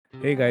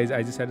Hey guys,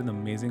 I just had an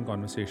amazing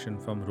conversation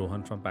from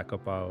Rohan from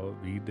Pack-A-Pav.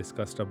 We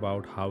discussed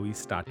about how he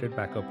started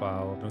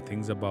Pack-A-Pav,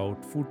 things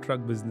about food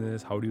truck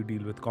business, how do you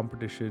deal with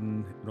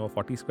competition, a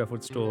 40 square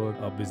foot store,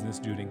 a business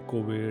during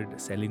COVID,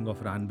 selling of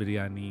Ran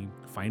Biryani,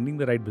 finding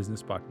the right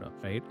business partner,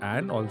 right?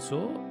 And also,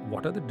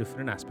 what are the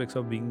different aspects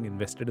of being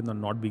invested in or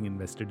not being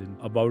invested in,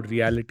 about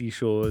reality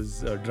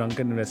shows,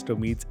 drunken investor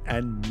meets,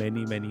 and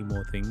many, many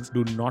more things.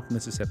 Do not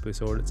miss this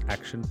episode. It's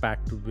action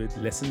packed with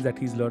lessons that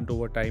he's learned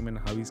over time and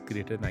how he's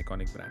created an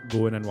iconic brand.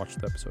 Go in and watch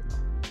the episode now.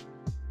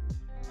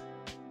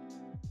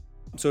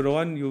 So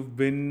Rohan, you've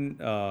been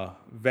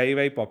very,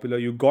 very popular.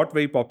 You got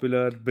very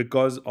popular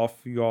because of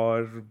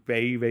your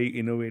very, very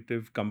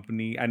innovative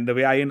company. And the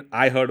way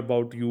I heard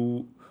about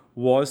you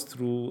was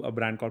through a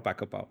brand called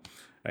Pack-A-Pav,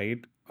 right?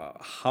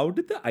 How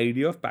did the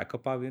idea of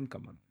Pack-A-Pav even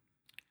come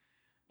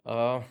on?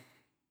 Uh,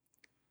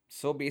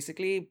 so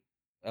basically,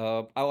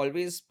 I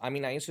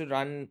used to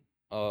run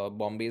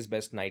Bombay's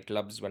best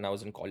nightclubs when I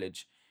was in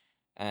college,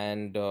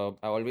 and I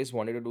always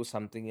wanted to do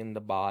something in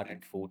the bar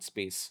and food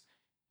space.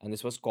 And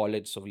this was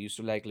college, so we used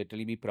to like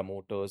literally be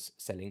promoters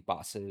selling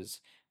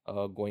passes,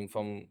 going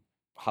from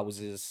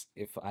houses.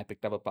 If I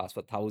picked up a pass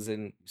for 1,000,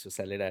 we used to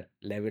sell it at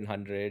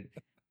 1,100.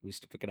 We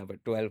used to pick it up at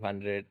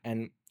 1,200,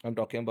 and I'm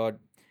talking about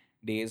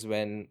days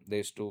when there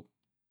used to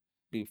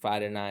be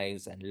Fire and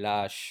Ice and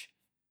Lush.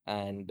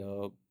 And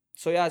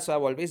so I've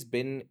always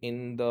been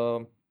in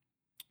the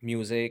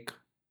music,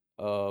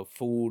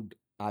 food,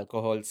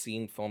 alcohol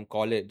scene from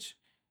college.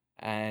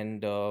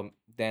 And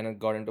then I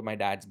got into my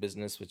dad's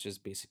business, which is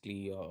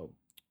basically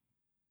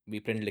we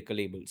print liquor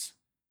labels.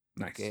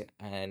 Nice. Okay.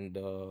 And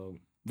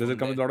Does it from come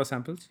there, with a lot of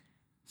samples?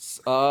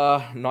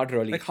 not Like,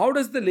 really. how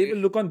does the label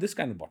Okay. look on this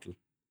kind of bottle?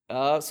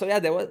 So yeah,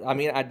 there was. I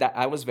mean, at that,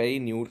 I was very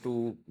new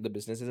to the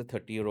business. It's a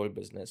 30-year-old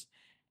business,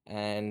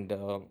 and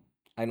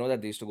I know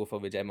that they used to go for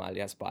Vijay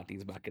Mallya's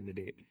parties back in the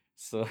day.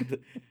 So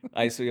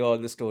I used to hear all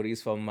the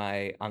stories from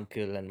my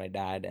uncle and my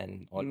dad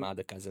and all my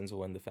other cousins who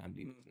were in the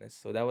family business.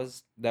 So that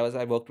was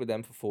I worked with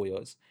them for 4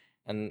 years,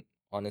 and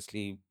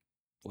honestly,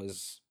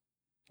 was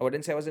I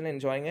wouldn't say I wasn't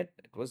enjoying it.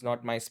 It was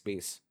not my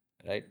space,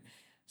 right?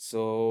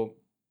 So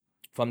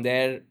from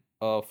there,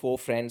 four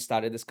friends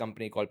started this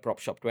company called Prop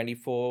Shop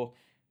 24.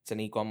 It's an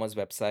e-commerce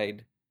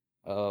website.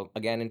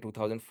 Again, in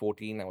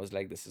 2014, I was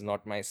like, this is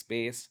not my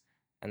space.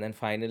 And then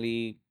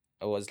finally,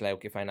 I was like,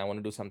 okay, fine, I want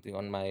to do something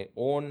on my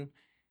own.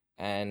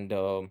 And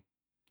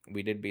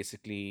we did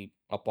basically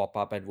a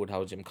pop-up at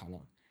Woodhouse Gymkhana.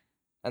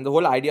 And the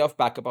whole idea of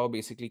Pack-A-Pav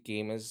basically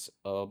came as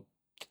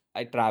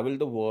I traveled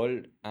the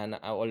world and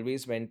I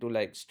always went to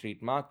like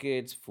street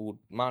markets, food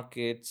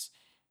markets,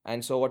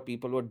 and saw what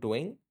people were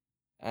doing.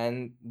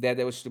 And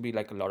there was to be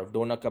like a lot of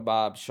doner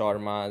kebabs,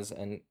 shawarmas,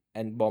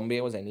 and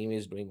Bombay was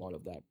anyways doing all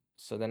of that.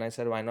 So then I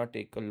said, why not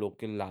take a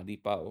local ladi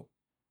pav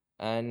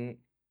and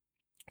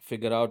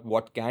figure out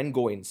what can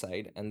go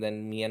inside. And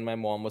then me and my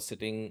mom were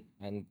sitting,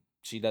 and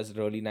she does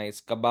really nice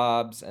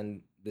kebabs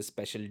and this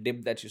special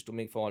dip that she used to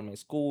make for all my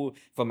school,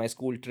 for my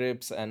school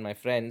trips and my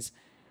friends.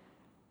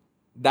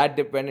 That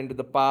dip went into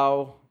the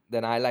pav.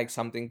 Then I like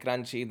something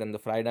crunchy. Then the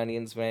fried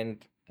onions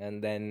went,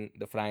 and then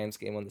the fry-ins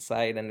came on the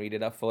side, and we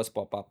did our first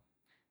pop-up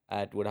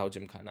at Woodhouse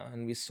Gymkhana,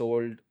 and we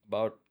sold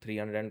about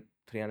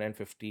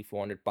 350,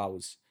 400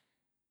 pows.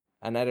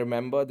 And I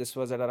remember this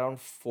was at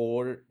around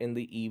 4 in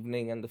the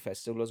evening, and the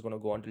festival was going to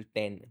go until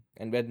 10,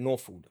 and we had no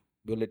food.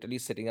 We were literally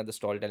sitting at the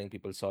stall telling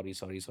people, sorry,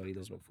 sorry, sorry,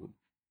 there's no food.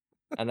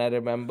 And I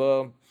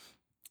remember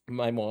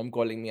my mom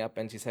calling me up,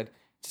 and she said,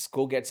 just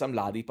go get some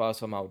ladi paos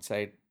from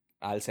outside.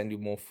 I'll send you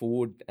more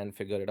food and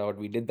figure it out.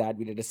 We did that.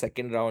 We did a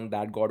second round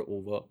that got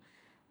over.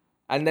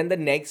 And then the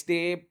next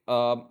day,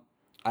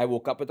 I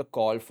woke up with a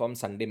call from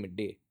Sunday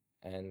Midday,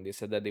 and they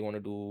said that they want to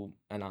do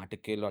an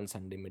article on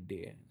Sunday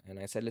Midday. And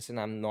I said, listen,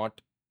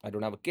 I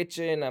don't have a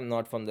kitchen. I'm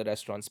not from the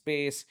restaurant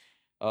space.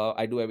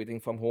 I do everything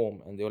from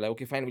home. And they were like,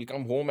 okay, fine, we'll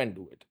come home and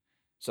do it.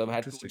 So I've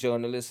had two Interesting.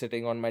 journalists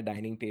sitting on my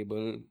dining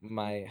table,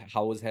 my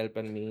house help,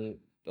 and me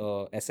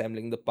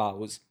assembling the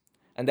pows.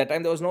 And that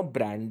time there was no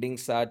branding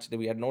such.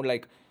 We had no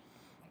like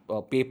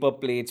paper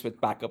plates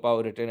with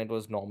Pack-A-Pav written. It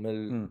was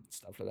normal Hmm.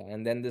 stuff like that.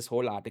 And then this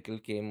whole article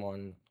came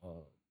on.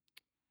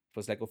 It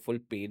was like a full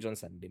page on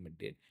Sunday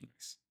Midday.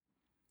 Nice.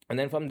 And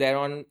then from there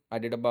on, I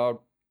did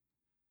about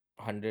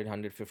 100,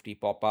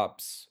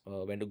 pop-ups.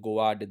 Went to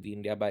Goa, did the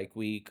India Bike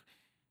Week.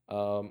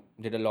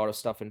 Did a lot of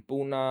stuff in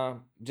Pune.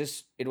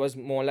 Just it was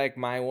more like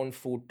my own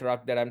food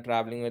truck that I'm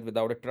traveling with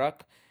without a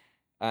truck.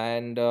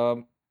 And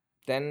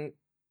then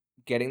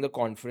getting the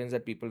confidence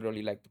that people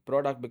really like the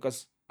product,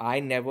 because I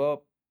never,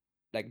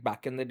 like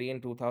back in the day in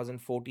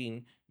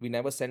 2014, we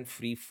never sent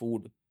free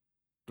food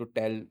to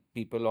tell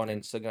people on Right.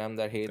 Instagram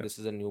that hey, Right. this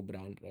is a new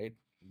brand, right?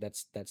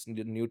 That's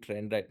the new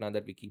trend right now,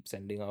 that we keep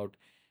sending out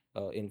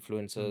Hmm.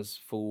 influencers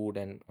food,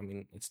 and I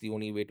mean it's the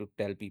only way to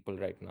tell people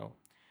right now.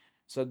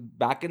 So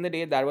back in the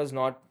day, that was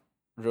not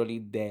really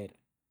there.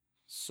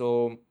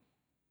 So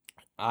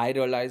I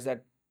realized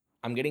that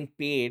I'm getting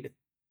paid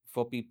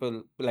for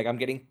people, like I'm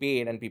getting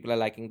paid and people are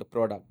liking the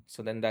product.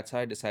 So then that's how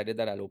I decided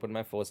that I'll open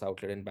my first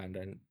outlet in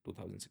Bandra in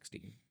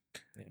 2016.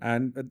 Yeah.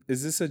 And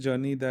is this a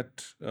journey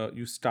that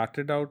you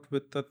started out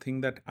with the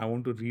thing that I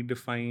want to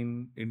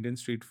redefine Indian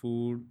street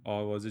food,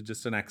 or was it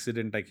just an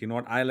accident? Like, you know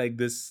what, I like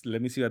this.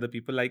 Let me see other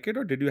people like it,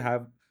 or did you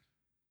have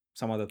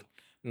some other thought?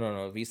 No,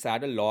 no, we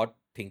sat a lot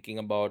thinking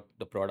about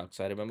the products.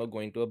 I remember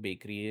going to a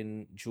bakery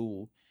in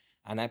Jew,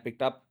 and I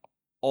picked up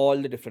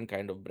all the different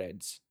kind of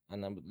breads.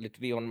 And I'm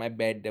literally on my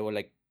bed, there were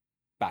like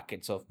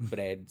packets of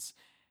breads,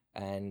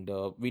 and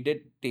we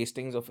did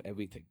tastings of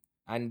everything.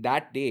 And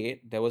that day,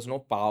 there was no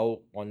pav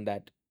on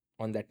that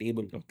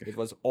table. Okay. It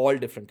was all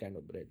different kind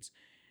of breads.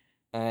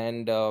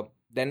 And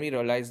then we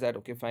realized that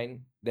okay,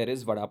 fine, there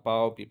is vada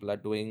pav. People are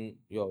doing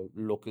your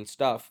local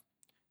stuff,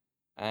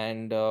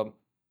 and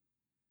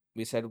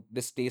we said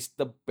this tastes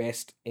the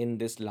best in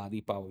this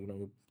ladi pav. You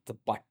know, the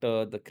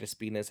butter, the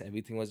crispiness,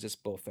 everything was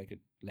just perfect.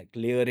 Like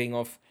layering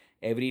of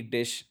every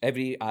dish,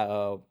 every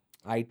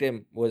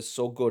item was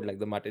so good. Like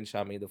the mutton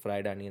shami, the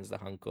fried onions, the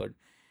hunkered.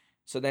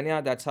 So then, yeah,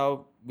 that's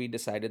how we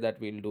decided that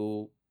we'll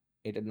do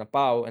it in a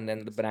pav, and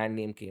then the brand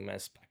name came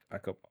as Pack.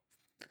 Pack-A-Pav.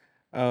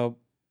 Uh,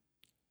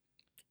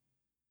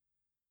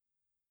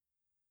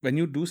 when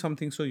you do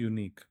something so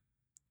unique,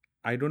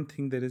 I don't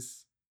think there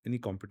is any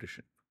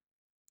competition.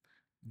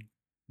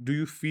 Do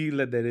you feel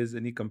that there is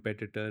any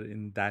competitor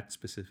in that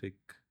specific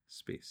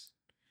space?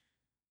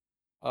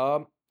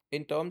 Um,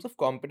 in terms of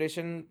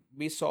competition,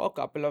 we saw a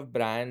couple of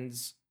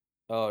brands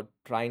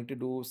trying to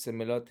do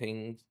similar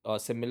things,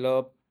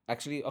 similar,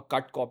 actually a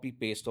cut copy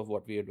paste of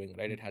what we are doing,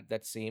 right? Mm. It had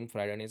that same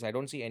fried onions. I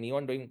didn't see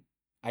anyone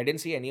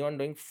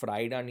doing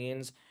fried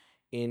onions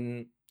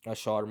in a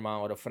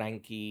shawarma or a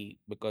Frankie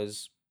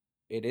because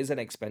it is an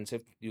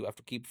expensive, you have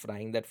to keep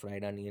frying that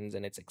fried onions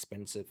and it's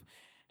expensive.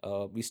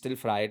 We still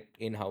fry it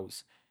in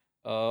house.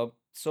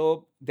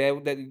 So there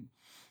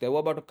were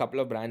about a couple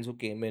of brands who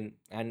came in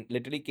and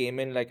literally came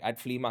in like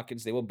at flea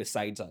markets, they were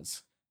besides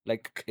us.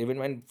 Like even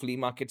when flea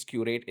markets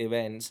curate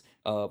events,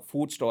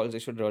 food stalls, they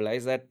should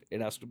realize that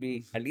it has to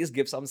be at least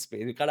give some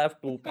space. You can't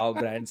have two power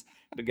brands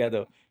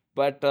together.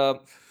 But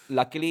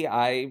luckily,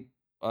 I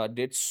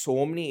did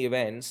so many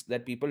events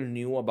that people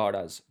knew about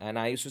us, and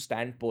I used to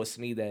stand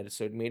personally there.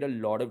 So it made a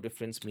lot of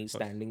difference me Of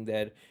course. standing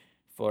there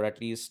for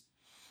at least,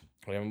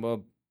 I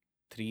remember,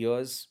 3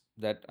 years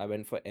that I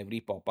went for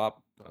every pop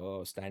up,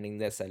 standing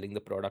there selling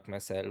the product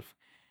myself.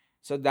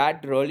 So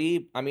that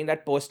really, I mean,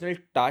 that personal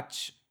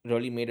touch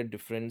really made a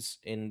difference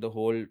in the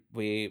whole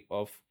way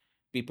of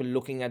people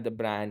looking at the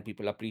brand,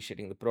 people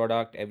appreciating the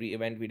product. Every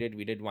event we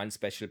did one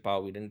special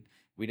power. We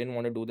didn't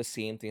want to do the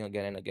same thing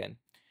again and again.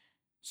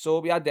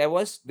 So yeah, there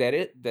was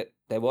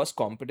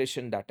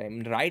competition that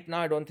time. Right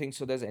now, I don't think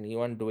so. There's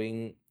anyone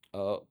doing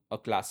a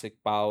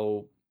classic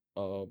POW,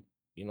 uh,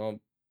 you know,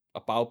 a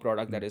POW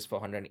product that Mm. is for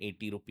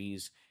 180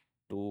 rupees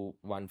to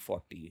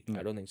 140. Yeah.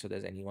 I don't think so.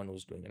 There's anyone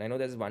who's doing it. I know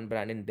there's one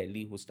brand in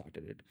Delhi who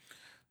started it.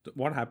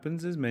 What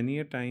happens is many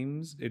a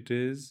times it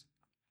is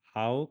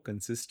how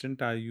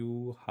consistent are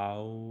you,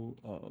 how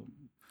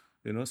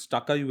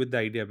stuck are you with the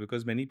idea,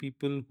 because many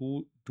people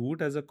who do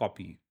it as a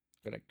copy,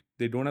 Correct.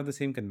 they don't have the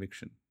same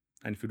conviction.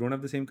 And if you don't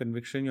have the same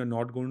conviction, you're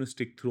not going to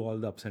stick through all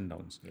the ups and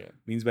downs. Yeah.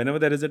 Means whenever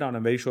there is a down,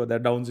 I'm very sure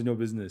that downs in your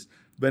business.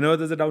 Whenever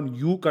there's a down,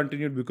 you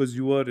continued because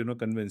you were,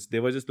 convinced. They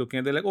were just looking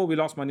at, they're like, oh, we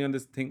lost money on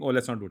this thing. Oh,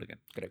 let's not do it again.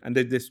 Correct. And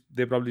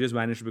they probably just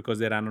vanished because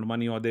they ran out of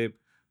money, or they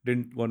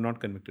were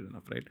not convicted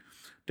enough, right?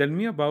 Tell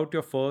me about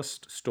your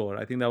first store.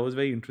 I think that was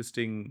very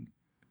interesting.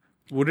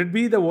 Would it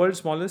be the world's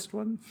smallest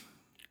one?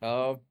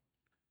 Uh,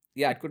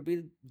 yeah, it could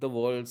be the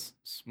world's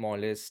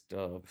smallest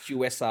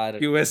QSR.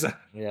 QSR.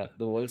 Yeah,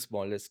 the world's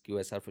smallest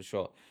QSR for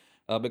sure.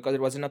 Because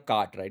it was in a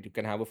cart, right? You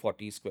can have a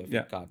 40 square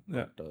Yeah. feet cart,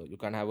 Yeah. but you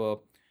can have a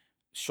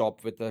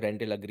shop with a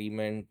rental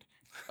agreement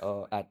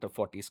at a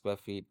 40 square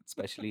feet,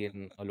 especially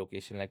in a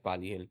location like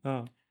Pali Hill.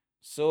 Ah.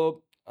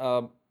 So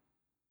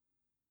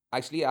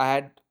actually,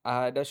 I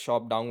had a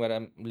shop down where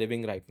I'm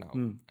living right now,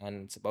 Hmm.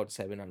 and it's about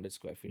 700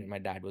 square feet. And my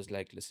dad was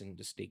like, "Listen,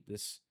 just take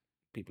this.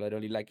 People are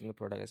really liking the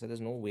product." I said,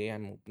 "There's no way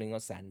I'm opening a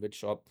sandwich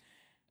shop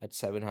at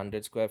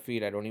 700 square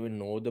feet. I don't even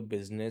know the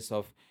business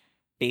of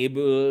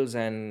tables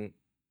and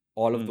Hmm.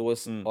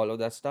 Hmm. all of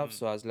that stuff."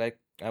 So I was like,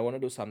 "I want to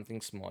do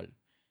something small."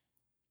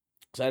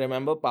 So I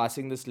remember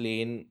passing this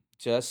lane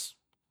just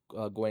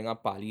going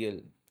up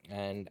Paliel,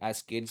 and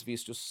as kids, we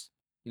used to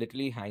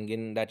literally hang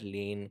in that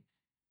lane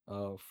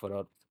for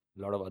a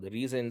lot of other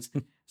reasons.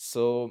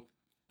 So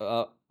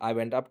I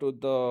went up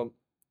to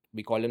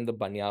we call him the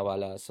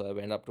Banyawala. So I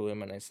went up to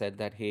him and I said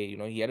that, hey,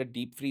 he had a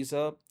deep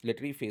freezer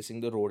literally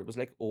facing the road. It was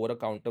like over a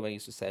counter where he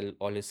used to sell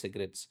all his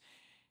cigarettes.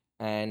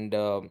 And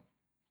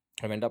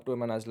I went up to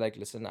him and I was like,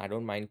 listen, I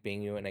don't mind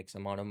paying you an X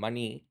amount of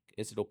money.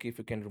 Is it okay if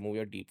you can remove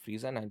your deep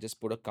freezer? And I just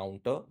put a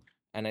counter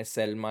and I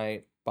sell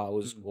my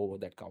pows Hmm. over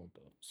that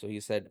counter. So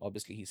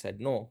obviously, he said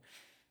no.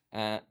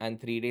 And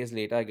 3 days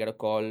later, I get a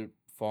call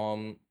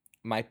from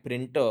my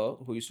printer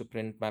who used to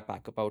print my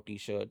Pack-A-Pav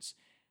t-shirts,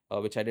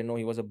 which I didn't know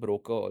he was a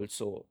broker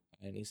also.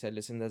 And he said,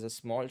 listen, there's a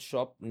small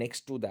shop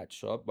next to that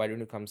shop. Why don't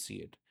you come see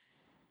it?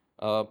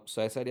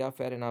 So I said, yeah,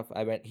 fair enough.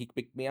 He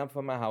picked me up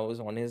from my house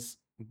on his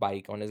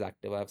bike, on his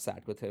Activa. I've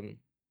sat with him.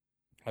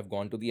 I've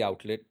gone to the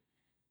outlet.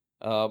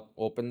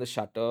 opened the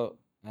shutter,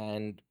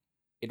 and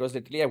it was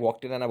literally I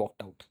walked in and I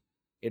walked out.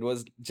 It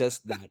was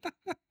just that.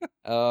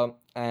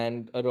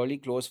 And a really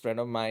close friend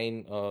of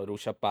mine,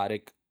 Rusha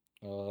Parik,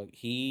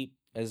 he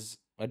is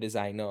a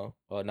designer.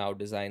 Now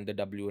designed the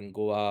W in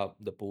Goa,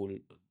 the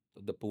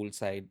pool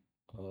side.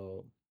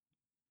 Uh,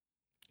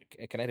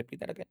 can I repeat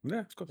that again? Yeah,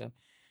 of course. Yeah.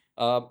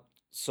 Uh,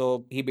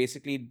 so he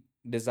basically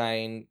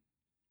designed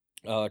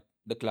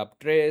the club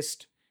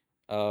Trist,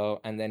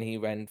 and then he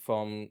went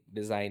from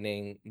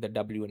designing the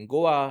W in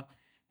Goa,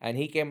 and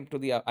he came to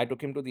the. I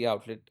took him to the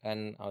outlet,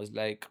 and I was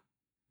like,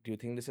 "Do you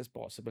think this is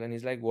possible?" And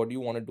he's like, "What do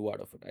you want to do out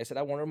of it?" I said,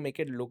 "I want to make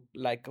it look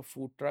like a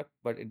food truck,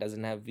 but it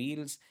doesn't have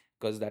wheels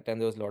because that time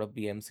there was a lot of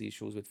BMC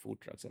issues with food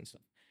trucks and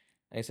stuff."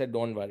 And he said,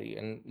 "Don't worry."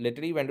 And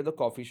literally went to the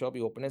coffee shop.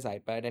 He opened his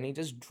iPad and he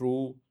just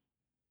drew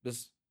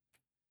this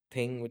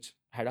thing which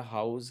had a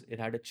house. It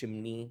had a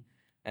chimney,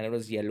 and it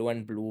was yellow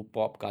and blue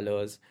pop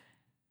colors.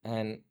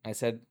 And I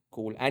said,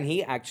 cool. And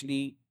he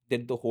actually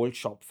did the whole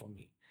shop for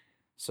me.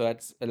 So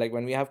it's like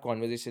when we have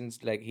conversations,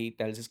 like he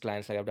tells his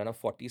clients, like I've done a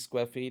 40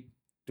 square feet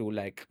to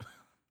like,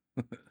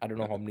 I don't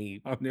know How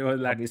many how lakh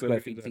many square square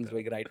feet is feet that? he's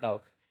doing right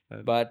now. Uh,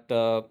 But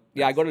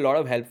yeah, I nice. got a lot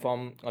of help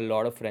from a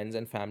lot of friends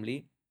and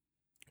family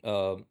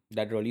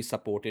that really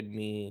supported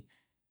me,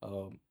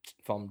 uh,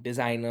 from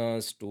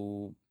designers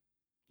to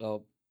uh,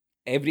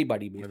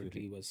 everybody Everything.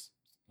 basically was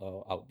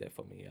out there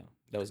for me. Yeah,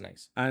 that was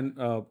nice. And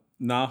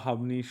now, how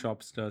many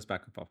shops does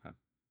Pack-A-Pav have?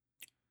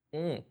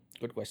 Mm,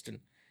 good question.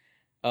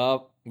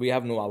 We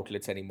have no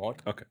outlets anymore.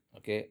 Okay.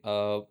 Okay.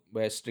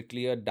 We're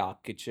strictly a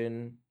dark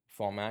kitchen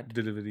format.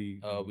 Delivery.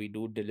 We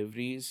do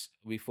deliveries.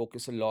 We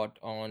focus a lot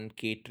on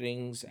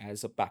caterings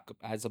as a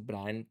as a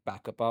brand,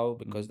 Pack-A-Pav,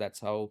 because Mhm.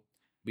 that's how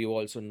we were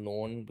also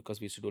known,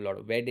 because we used to do a lot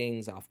of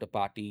weddings, after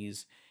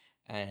parties,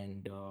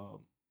 and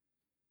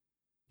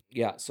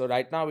yeah. So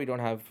right now we don't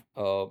have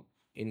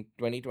in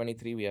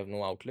 2023 we have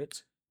no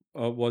outlets.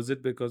 Was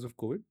it because of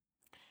COVID?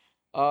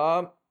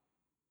 Um,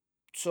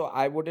 so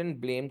I wouldn't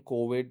blame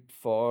COVID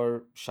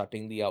for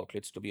shutting the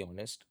outlets, to be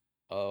honest.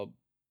 Uh,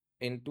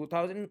 in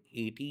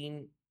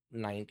 2018,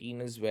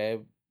 19 is where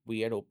we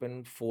had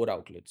opened four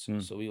outlets.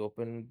 Mm. So we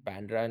opened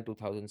Bandra in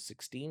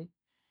 2016.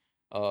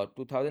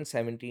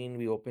 2017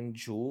 we opened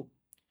Jew.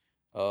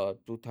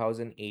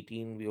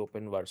 2018 we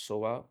opened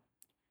Warsaw.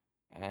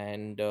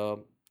 And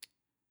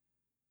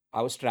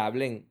I was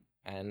traveling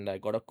and I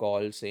got a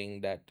call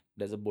saying that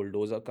there's a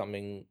bulldozer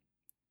coming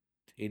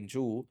in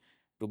Jew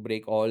to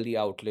break all the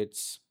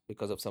outlets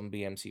because of some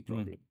BMC Mm.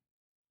 problem.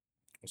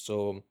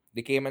 So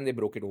they came and they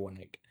broke it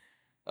overnight.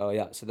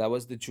 Yeah, so that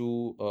was the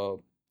Jew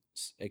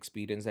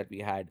experience that we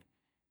had.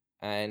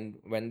 And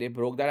when they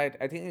broke that,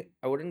 I think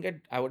I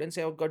wouldn't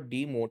say I got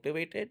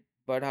demotivated,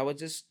 but I was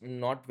just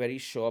not very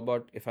sure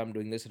about if I'm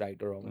doing this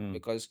right or wrong, Mm.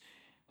 because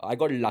I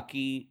got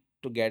lucky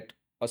to get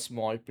a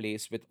small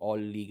place with all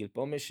legal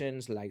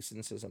permissions,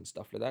 licenses, and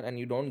stuff like that. And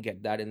you don't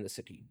get that in the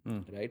city,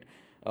 Mm. right?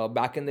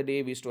 Back in the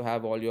day, we used to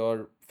have all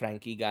your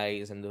Frankie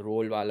guys and the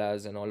roll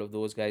walas and all of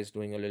those guys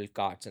doing a little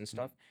carts and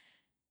stuff.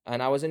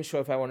 And I wasn't sure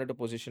if I wanted to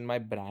position my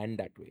brand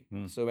that way.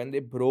 Mm. So when they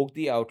broke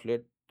the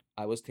outlet,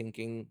 I was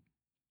thinking,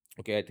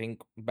 okay, I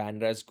think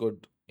Bandra is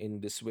good in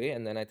this way,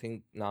 and then I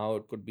think now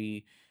it could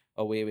be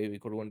a way where we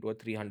could go into a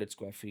 300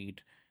 square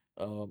feet,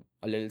 a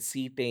little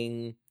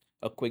seating,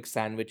 a quick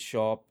sandwich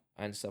shop,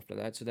 and stuff like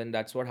that. So then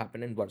that's what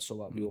happened in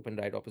Warsaw. We Mm. opened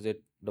right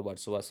opposite the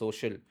Warsaw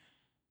Social,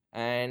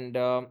 and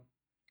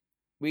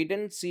we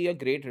didn't see a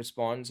great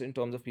response in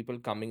terms of people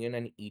coming in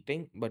and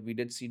eating, but we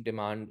did see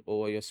demand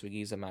over your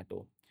Swiggy,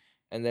 Zomato,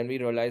 and then we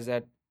realized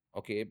that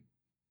okay,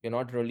 you're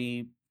not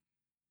really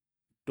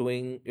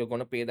you're going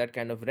to pay that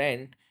kind of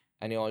rent,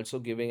 and you're also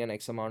giving an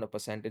X amount of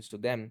percentage to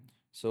them.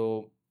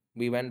 So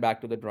we went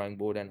back to the drawing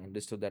board and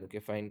understood that, okay,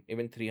 fine,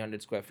 even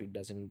 300 square feet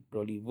doesn't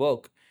really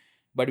work.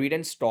 But we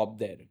didn't stop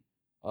there.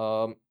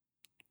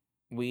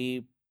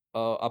 We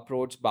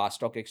approached Bar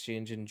Stock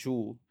Exchange in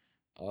Jew,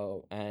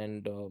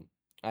 and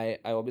I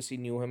obviously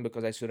knew him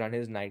because I used to run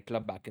his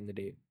nightclub back in the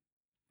day,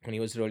 and he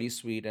was really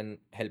sweet and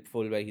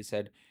helpful, where he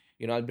said,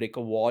 I'll break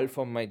a wall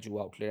from my Jew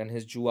outlet. And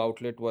his Jew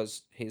outlet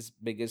was his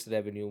biggest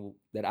revenue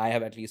that I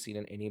have at least seen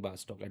in any bar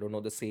stock. I don't know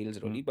the sales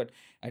really, Mm. but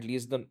at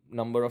least the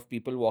number of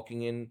people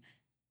walking in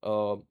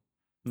uh,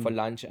 for Mm.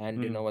 lunch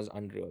and dinner Mm. was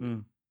unreal.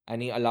 Mm.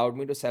 And he allowed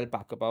me to sell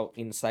Pack-A-Pav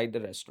inside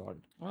the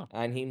restaurant, Wow.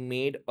 and he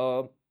made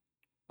a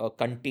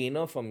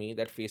container for me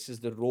that faces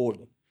the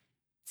road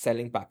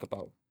selling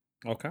Pack-A-Pav.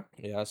 Okay.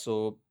 Yeah,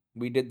 so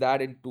we did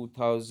that in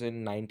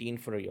 2019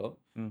 for a year.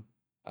 Mm.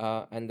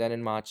 And then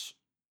in March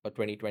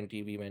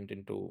 2020, we went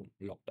into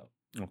lockdown.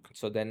 Okay.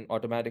 So then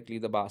automatically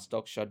the bar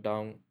stock shut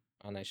down,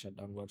 and I shut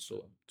down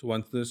Warsaw. So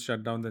once this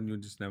shut down, then you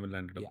just never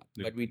landed up.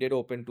 Yeah, but we did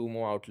open two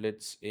more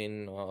outlets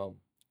in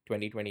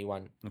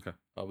 2021. Okay.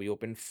 We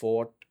opened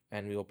Fort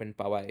and we opened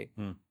Powai.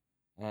 Mm.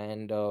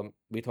 And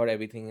we thought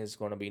everything is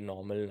going to be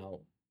normal now.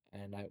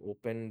 And I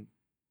opened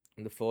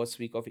in the first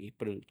week of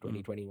April Mm.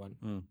 2021.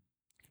 Mm.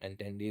 And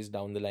 10 days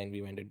down the line,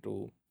 we went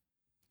into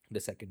the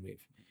second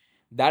wave.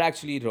 That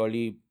actually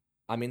really,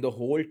 I mean, the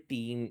whole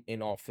team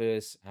in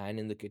office and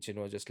in the kitchen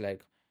was just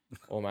like,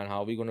 oh man,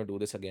 how are we going to do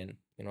this again?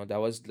 You know, that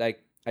was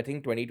like, I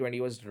think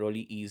 2020 was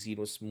really easy, it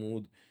was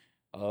smooth.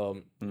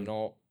 You Mm.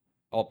 know,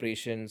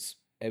 operations,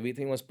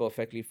 everything was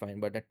perfectly fine.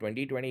 But that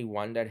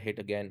 2021 that hit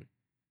again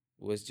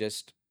was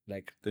just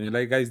like, Then you're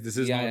like, guys, this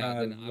is yeah, not yeah. our.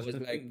 Then I was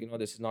like,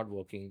 this is not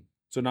working.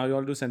 So now you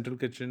all do central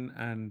kitchen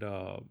and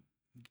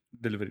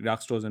delivery,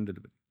 dark stores and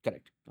delivery.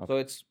 Correct. So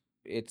Okay,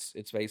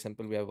 it's very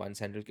simple. We have one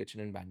central kitchen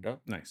in Bandra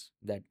nice.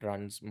 that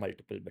runs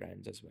multiple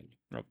brands as well.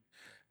 Okay.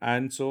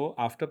 And so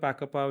after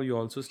Pack-A-Pav, you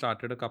also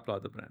started a couple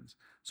other brands.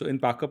 So in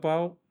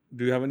Pack-A-Pav,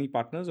 do you have any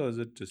partners or is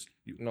it just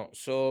you? No,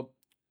 so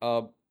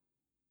uh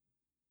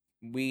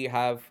we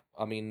have,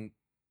 I mean,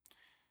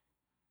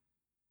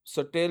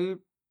 so till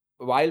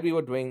while we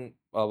were doing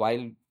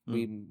while Mm.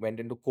 we went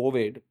into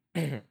COVID,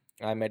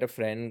 I met a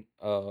friend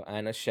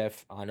and a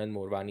chef, Anand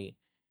Morwani,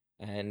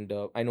 and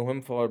I know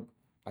him for,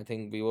 I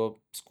think we were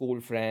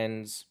school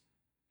friends,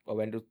 or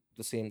went to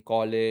the same Mm.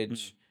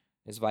 college.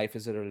 His wife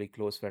is a really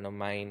close friend of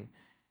mine,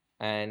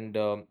 and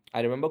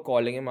I remember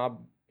calling him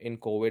up in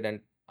COVID and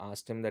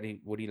asked him that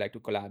he like to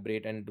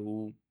collaborate and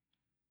do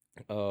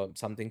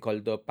something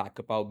called the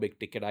Pack-A-Pav big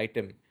ticket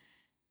item.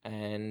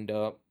 And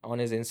on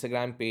his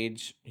Instagram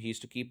page, he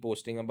used to keep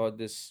posting about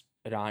this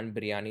Ran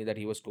biryani that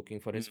he was cooking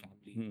for his Mm.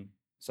 family. Mm.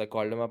 So I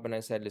called him up and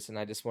I said, listen,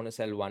 I just want to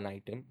sell one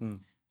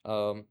item.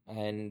 Mm.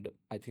 And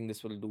I think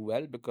this will do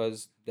well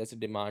because there's a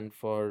demand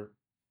for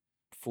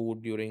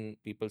food during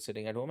people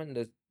sitting at home.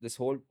 And this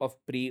whole of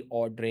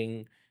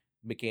pre-ordering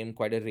became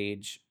quite a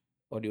rage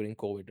or during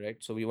COVID,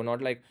 right? So we were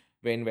not like,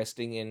 we're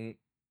investing in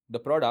the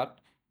product,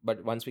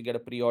 but once we get a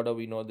pre-order,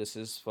 we know this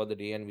is for the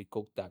day and we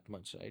cook that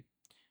much, right?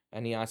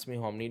 And he asked me,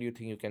 how many do you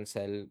think you can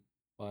sell?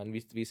 And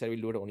we said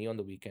we'll do it only on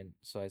the weekend.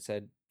 So I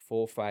said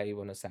 4, 5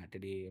 on a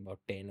Saturday, about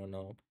 10 on a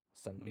Mm.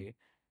 Sunday.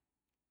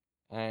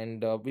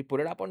 And we put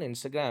it up on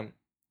Instagram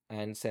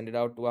and send it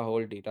out to our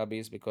whole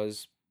database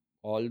because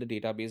all the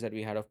database that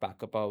we had of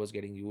Pack-A-Pav was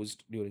getting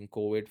used during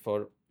COVID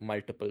for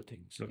multiple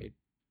things, Okay. right?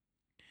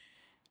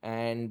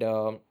 And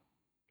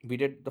we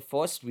did the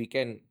first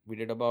weekend, we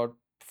did about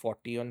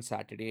 40 on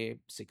Saturday,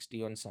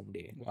 60 on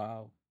Sunday.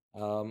 Wow.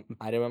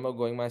 I remember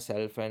going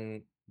myself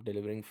and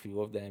delivering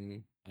few of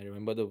them. I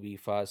remember the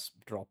VFAs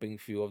dropping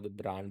few of the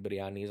brand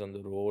biryanis on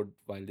the road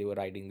while they were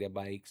riding their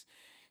bikes.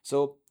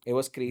 So it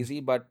was crazy,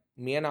 but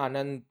me and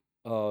Anand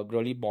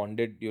really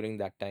bonded during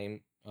that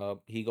time.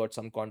 He got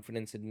some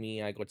confidence in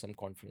me, I got some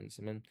confidence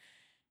in him.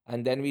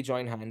 And then we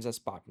joined hands as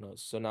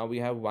partners. So now we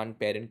have one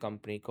parent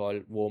company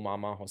called Wo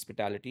Mama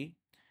Hospitality.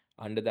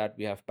 Under that,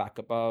 we have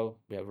Pack-A-Pav,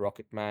 we have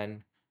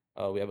Rocketman,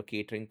 we have a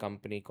catering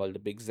company called The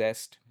Big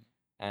Zest,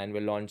 and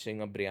we're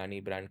launching a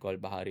biryani brand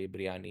called Bahari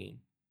Biryani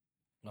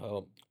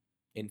uh,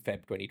 in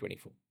Feb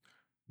 2024.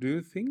 Do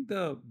you think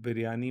the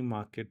biryani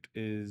market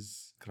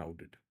is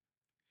crowded?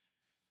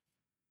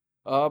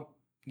 Uh,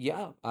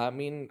 yeah, I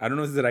mean, I don't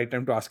know if it's the right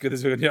time to ask you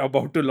this when you're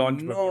about to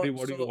launch, but no, what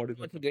is no, the it's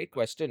a thought? great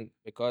question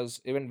because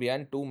even we are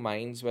in two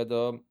minds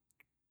whether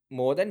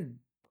more than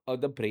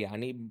the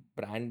biryani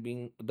brand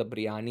being the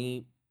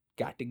biryani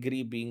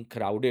category being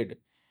crowded,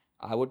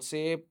 I would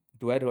say,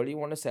 do I really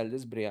want to sell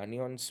this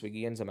biryani on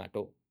Swiggy and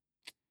Zomato?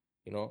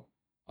 You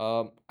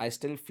know, I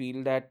still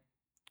feel that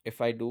if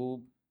I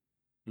do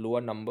lower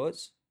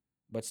numbers,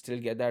 but still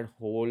get that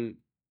whole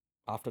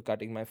after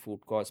cutting my food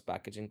costs,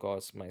 packaging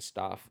costs, my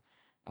staff,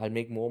 I'll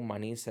make more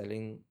money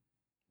selling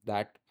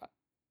that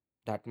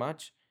that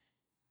much.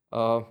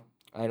 Uh,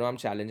 I know I'm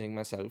challenging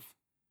myself,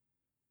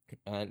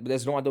 and but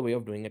there's no other way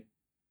of doing it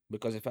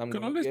because if I'm You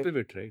can gonna always give,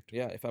 pivot, right?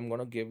 yeah, if I'm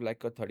gonna give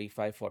like a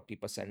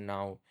 35-40%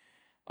 now,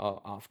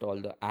 after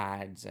all the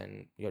ads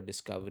and your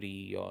discovery,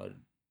 your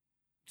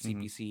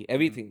Mm-hmm. CPC,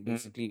 everything,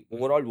 basically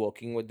overall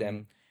working with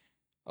Mm-hmm.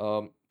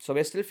 them. So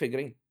we're still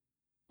figuring.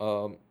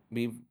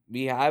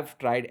 We have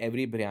tried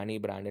every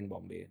biryani brand in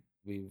Bombay.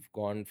 We've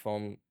gone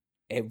from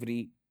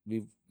every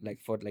we've like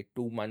for like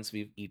 2 months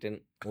we've eaten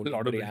A only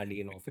lot of biryani. biryani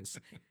in office.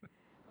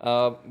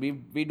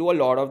 We do a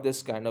lot of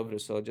this kind of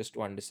research just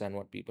to understand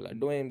what people are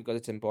doing because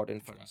it's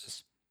important Of for course.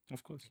 us.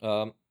 Of course.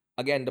 Um,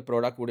 Again, the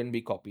product wouldn't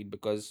be copied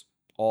because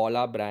all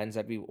our brands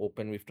that we've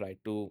opened, we've tried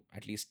to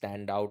at least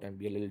stand out and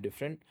be a little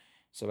different.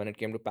 So when it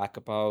came to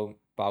Pack-A-Pav,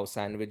 Pav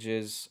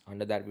sandwiches,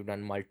 under that we've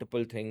done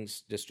multiple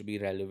things just to be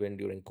relevant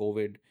during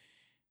COVID.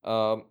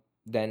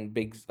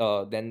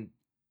 Then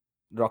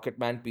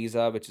Rocketman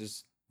Pizza, which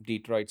is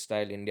Detroit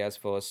style, India's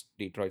first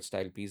Detroit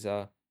style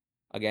pizza.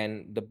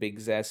 Again, the Big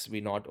Zest, we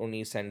not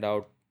only send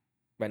out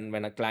when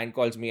a client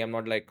calls me, I'm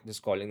not like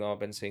just calling them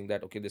up and saying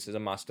that, okay, this is a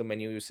master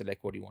menu, you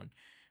select what you want.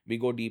 We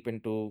go deep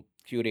into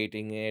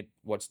curating it,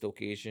 what's the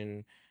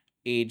occasion,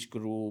 age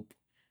group.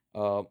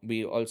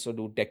 We also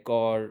do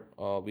decor.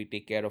 We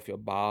take care of your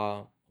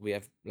bar. We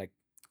have like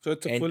So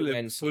it's a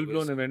end-to-end full blown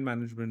service. event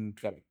management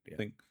Correct. Yeah.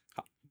 thing.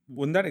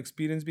 Wouldn't that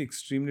experience be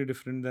extremely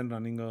different than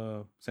running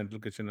a central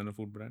kitchen and a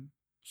food brand?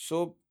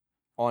 So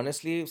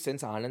honestly,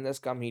 since Anand has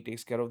come, he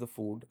takes care of the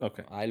food.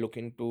 Okay. I look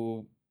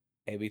into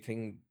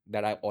everything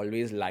that I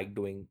always like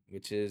doing,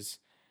 which is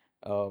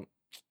um,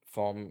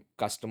 from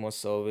customer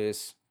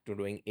service to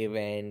doing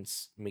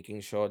events,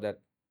 making sure that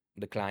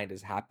the client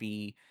is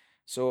happy.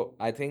 So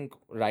I think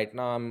right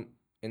now I'm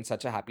in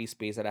such a happy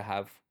space that I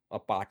have a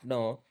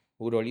partner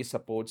who really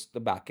supports the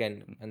back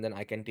end, and then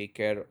I can take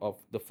care of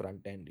the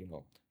front end,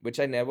 which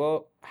I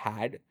never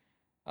had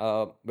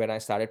when I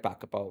started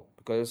Pack-A-Pav,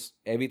 because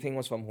everything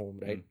was from home,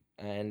 right?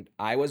 And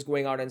I was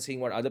going out and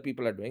seeing what other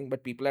people are doing,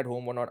 but people at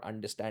home were not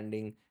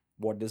understanding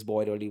what this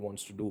boy really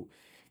wants to do.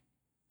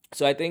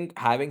 So I think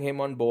having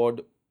him on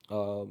board,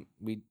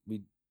 we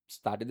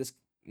started this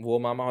Wo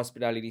Mama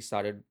Hospitality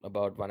started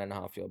about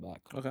 1.5 year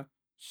back. Okay.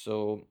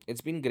 So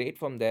it's been great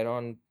from there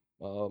on.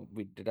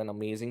 We did an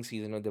amazing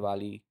season of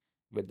Diwali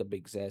with the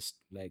big zest.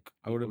 Like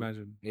I would people,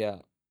 imagine. yeah,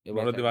 it A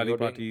lot was of like Diwali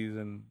parties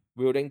and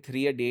we were doing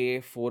 3 a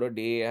day, 4 a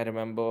day. I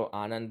remember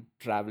Anand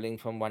traveling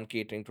from one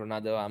catering to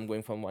another. I'm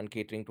going from one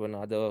catering to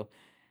another,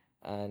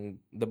 and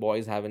the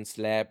boys haven't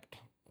slept.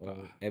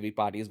 Every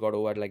party's got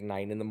over at like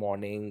 9 in the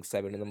morning,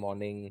 7 in the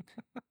morning.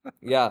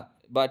 Yeah,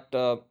 but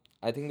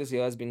I think this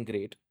year has been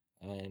great,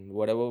 and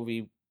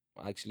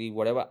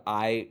whatever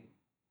I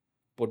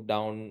put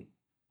down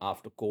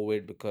after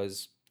COVID,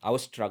 because I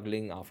was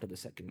struggling after the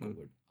second mm,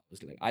 COVID. I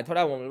was like, I thought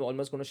I was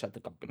almost going to shut the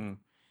company. mm,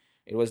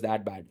 It was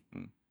that bad.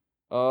 mm.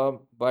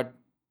 But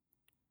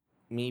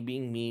me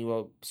being me,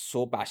 were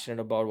so passionate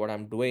about what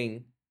I'm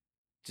doing,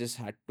 just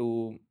had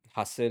to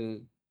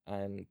hustle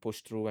and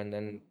push through, and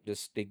then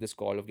just take this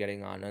call of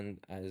getting Anand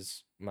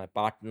as my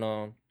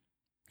partner,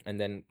 and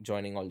then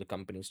joining all the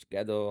companies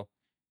together.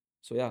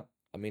 So yeah,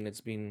 I mean,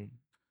 it's been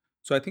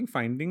So I think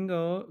finding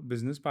a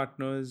business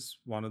partner is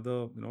one of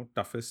the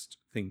toughest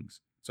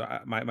things. So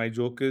my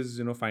joke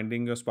is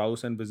finding your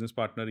spouse and business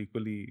partner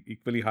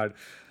equally hard,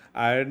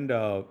 and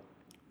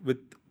with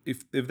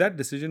if that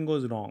decision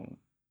goes wrong,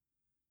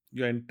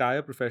 your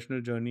entire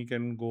professional journey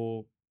can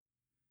go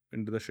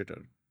into the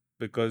shitter,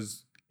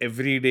 because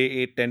every day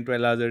 8, 10,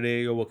 12 hours a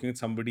day you're working with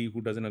somebody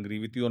who doesn't agree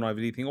with you on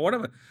everything or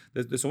whatever.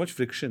 There's so much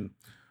friction.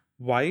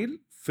 While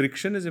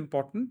friction is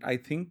important, I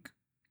think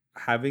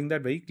having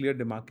that very clear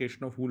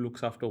demarcation of who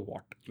looks after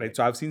what, right? right.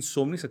 So I've seen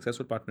so many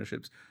successful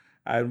partnerships,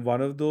 and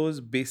one of those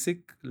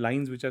basic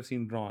lines which I've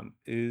seen drawn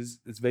is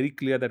it's very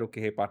clear that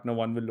okay, hey, partner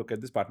one will look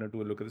at this, partner two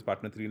will look at this,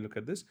 partner three will look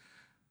at this.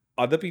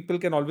 Other people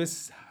can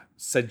always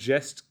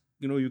suggest,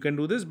 you can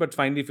do this, but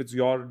finally if it's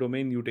your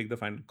domain, you take the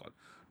final call.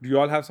 Do you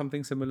all have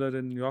something similar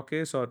in your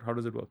case, or how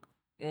does it work?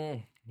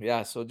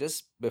 Yeah, so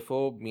just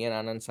before me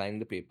and Anand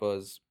signed the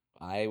papers,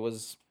 I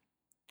was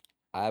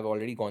I've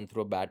already gone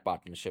through a bad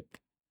partnership.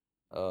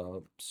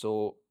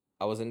 So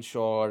I wasn't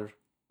sure.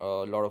 A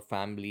lot of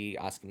family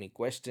asking me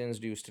questions.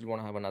 Do you still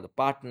want to have another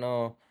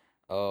partner?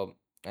 Uh,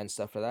 and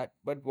stuff like that.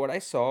 But what I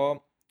saw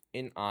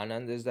in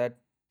Anand is that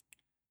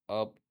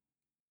uh,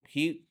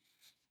 he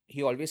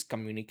he always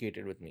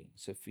communicated with me.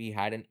 So if he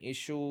had an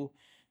issue,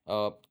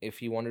 if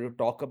he wanted to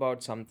talk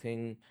about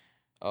something,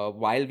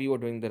 while we were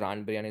doing the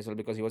Ran Biryani as well,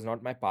 because he was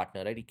not my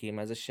partner, right? He came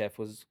as a chef,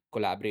 was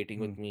collaborating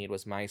Hmm. with me. It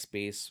was my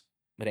space,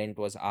 rent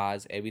was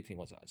ours, everything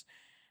was ours.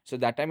 So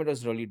that time it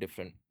was really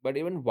different. But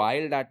even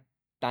while that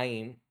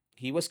time,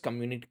 he was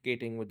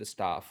communicating with the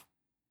staff.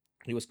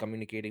 He was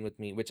communicating with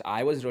me, which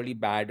I was really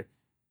bad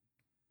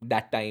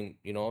that time,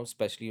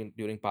 especially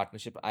during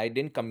partnership. I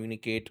didn't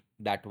communicate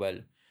that well.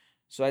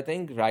 So I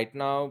think right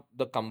now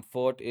the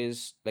comfort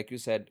is, like you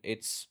said,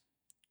 it's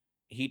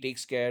he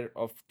takes care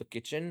of the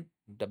kitchen,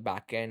 the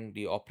back end,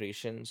 the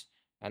operations,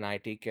 and I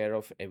take care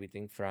of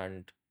everything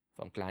front,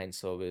 from client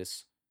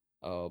service.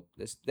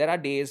 There are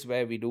days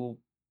where we do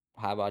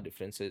have our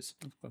differences,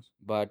 Of course.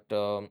 but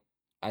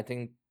I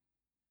think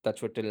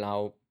that's what till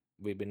now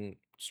we've been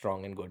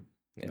strong and good.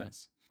 Yeah.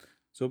 Nice.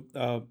 So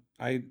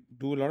I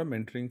do a lot of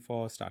mentoring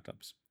for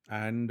startups,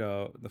 and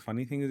the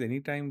funny thing is,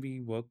 anytime we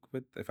work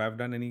with, if I've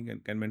done any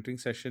kind of mentoring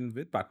session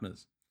with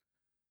partners,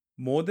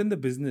 more than the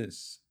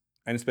business,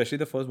 and especially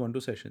the first 1 2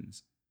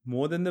 sessions,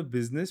 more than the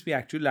business, we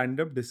actually end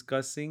up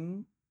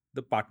discussing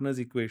the partners'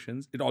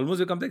 equations. It almost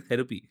becomes like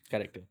therapy,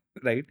 Correct.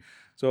 right?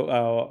 So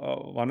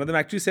one of them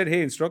actually said,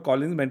 "Hey, instead of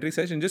calling the mentoring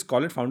session, just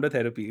call it founder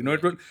therapy." It Yeah.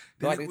 will. No,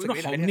 They're I like, think it's a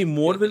great how idea. many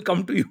more will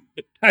come to you?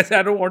 I said,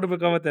 I don't want to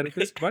become a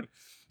therapist, but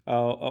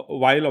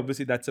while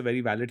obviously that's a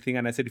very valid thing,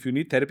 and I said, if you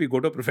need therapy, go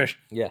to a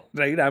professional, Yeah.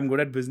 right? I'm good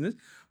at business,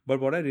 but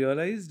what I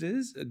realized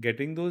is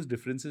getting those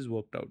differences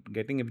worked out,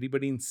 getting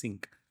everybody in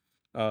sync.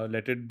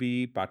 Let it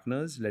be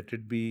partners, let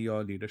it be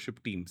your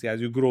leadership team. See, as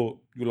you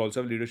grow, you'll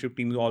also have leadership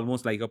teams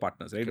almost like your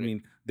partners, right? I Correct.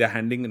 mean, they're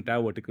handling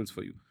entire verticals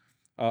for you.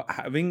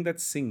 Having that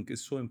sync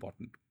is so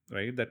important,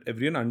 right? That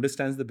everyone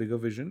understands the bigger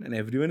vision and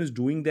everyone is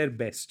doing their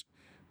best.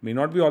 May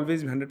not be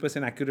always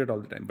 100% accurate all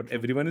the time, but True.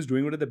 everyone is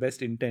doing it with the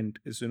best intent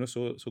is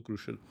so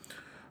crucial.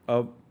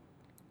 Uh,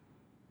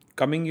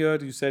 Coming here,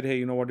 you said, hey,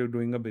 you know what, you're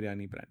doing a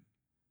biryani brand.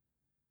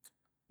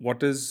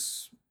 What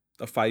is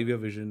a 5 year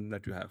vision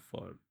that you have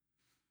for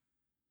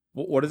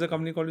what is the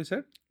company called? You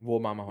said Wo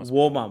Mama Wo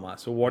Hospitality. Mama.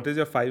 So, Yeah. what is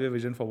your 5 year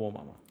vision for Wo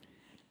Mama?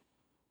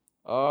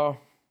 Uh,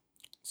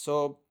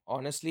 so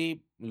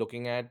honestly,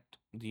 looking at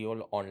the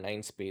whole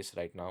online space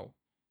right now,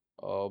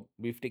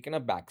 we've taken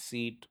a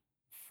backseat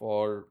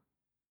for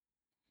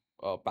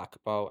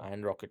Pack-A-Pav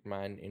and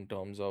Rocketman in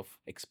terms of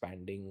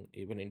expanding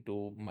even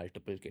into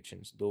multiple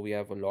kitchens. Though we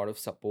have a lot of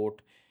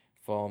support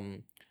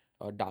from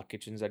dark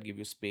kitchens that give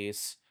you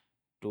space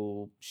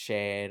to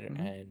share Mhm.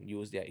 and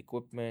use their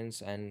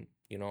equipments and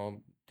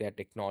their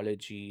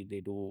technology.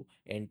 They do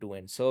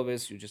end-to-end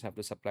service. You just have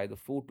to supply the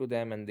food to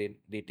them, and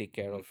they take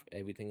care of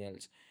everything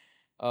else.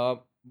 Uh,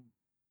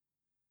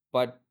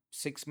 but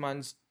 6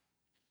 months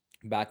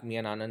back, me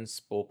and Anand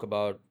spoke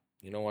about,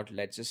 what,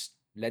 let's just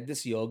let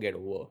this year get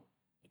over.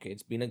 Okay,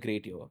 it's been a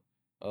great year.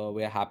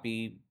 We're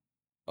happy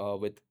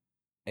with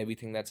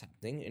everything that's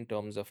happening in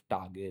terms of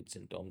targets,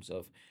 in terms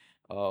of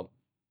uh,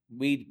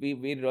 we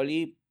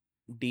really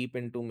deep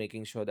into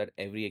making sure that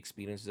every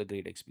experience is a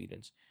great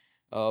experience.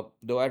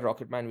 Though at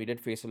Rocketman, we did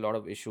face a lot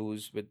of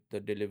issues with the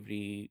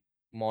delivery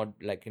mod,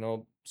 like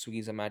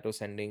Swiggy Zomato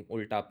sending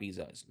ulta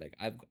pizzas. Like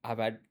I've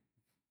had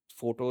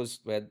photos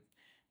where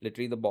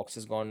literally the box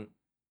has gone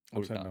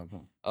Upside ulta. down.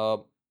 Huh.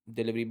 Uh,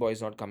 Delivery boy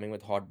is not coming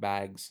with hot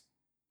bags.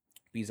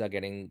 Pizza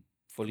getting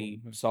fully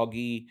Cool.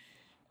 soggy.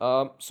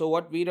 So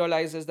what we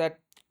realize is that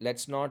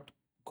let's not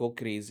go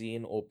crazy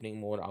in opening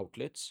more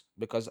outlets,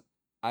 because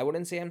I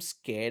wouldn't say I'm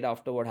scared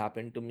after what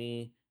happened to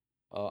me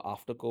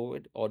after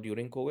COVID or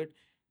during COVID,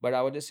 but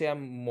I would just say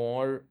I'm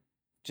more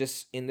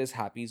just in this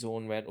happy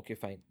zone where, okay,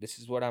 fine, this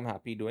is what I'm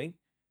happy doing.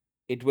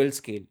 It will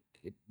scale.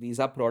 These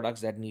are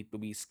products that need to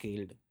be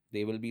scaled.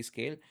 They will be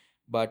scaled,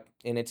 but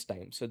in its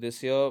time. So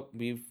this year,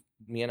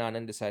 me and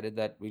Anand decided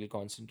that we'll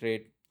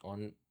concentrate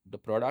on the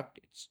product.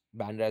 It's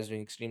Bandra is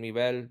doing extremely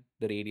well.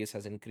 The radius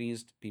has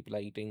increased. People are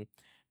eating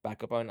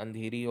Pack-A-Pav and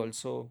Andheri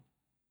also.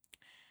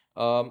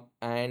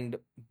 And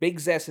Big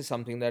Zest is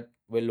something that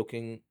we're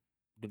looking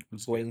Full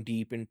scale. going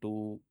deep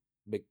into,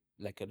 big,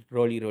 like a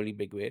really really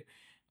big way.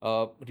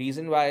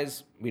 Reason why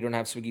is we don't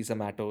have Swiggy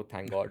Zomato,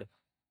 thank God.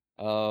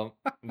 uh,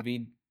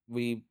 we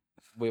we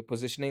we're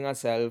positioning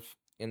ourselves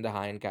in the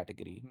high end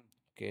category.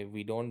 Okay,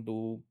 we don't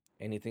do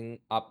anything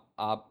up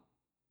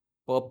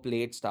per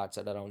plate starts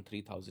at around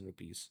 3,000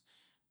 rupees.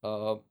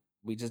 Uh,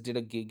 we just did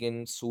a gig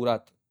in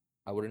Surat.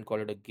 I wouldn't call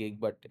it a gig,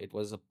 but it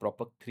was a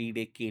proper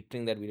 3-day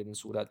catering that we did in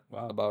Surat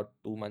Wow. about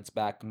 2 months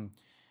back. Mm.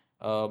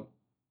 Uh,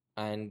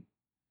 and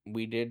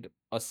we did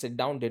a sit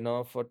down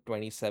dinner for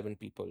 27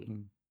 people,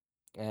 Mm.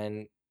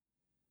 and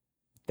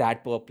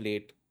that per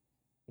plate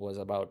was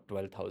about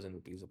 12,000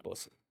 rupees a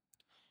person.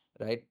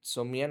 Right?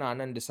 So me and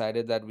Anand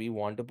decided that we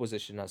want to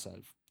position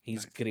ourselves.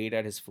 He's Nice. great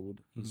at his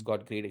food. He's Mhm.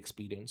 got great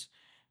experience.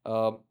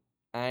 Um,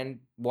 and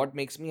what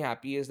makes me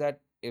happy is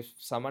that if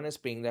someone is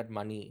paying that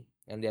money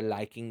and they're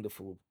liking the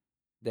food,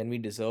 then we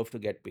deserve to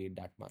get paid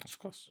that Of much,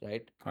 course.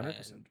 right? And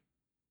 100%.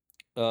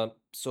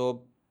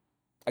 so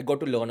I got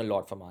to learn a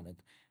lot from Anand,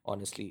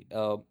 honestly.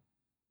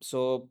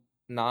 So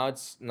now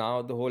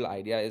the whole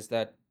idea is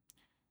that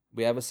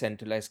we have a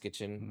centralized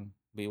kitchen. Mm.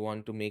 We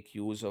want to make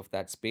use of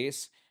that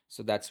space.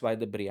 So that's why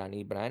the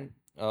biryani brand.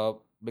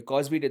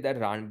 Because we did that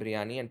ran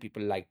biryani and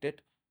people liked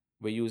it,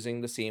 we're using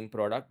the same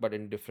product but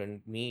in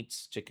different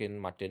meats, chicken,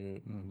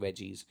 mutton, Mm.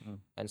 veggies, Mm.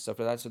 and stuff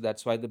like that. So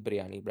that's why the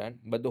biryani brand.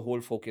 But the whole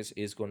focus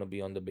is going to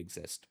be on the Big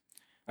Zest,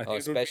 I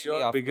think it would be especially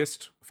your after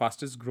biggest,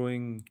 fastest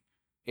growing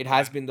it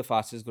has brand. been the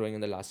fastest growing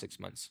in the last 6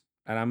 months.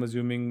 And I'm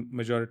assuming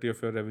majority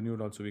of your revenue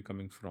would also be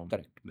coming from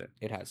Correct. there.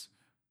 It has.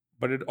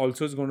 But it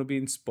also is going to be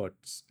in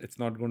spurts. It's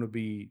not going to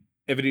be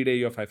every day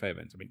you have five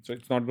events. I mean, so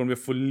it's not going to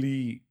be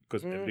fully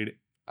because Mm, every day.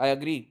 I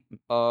agree.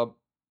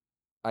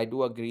 I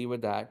do agree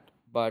with that,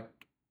 but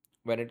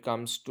when it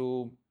comes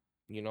to,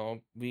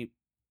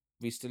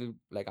 we still,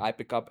 like, I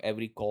pick up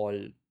every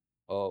call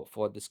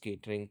for this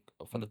catering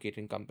for the Mm.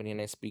 catering company,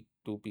 and I speak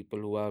to people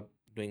who are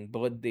doing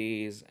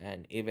birthdays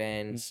and Mm.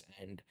 events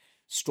and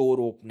store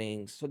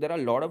openings. So there are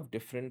a lot of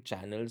different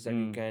channels that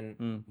you Mm. can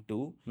Mm. do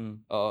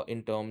Mm.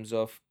 in terms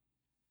of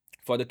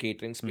for the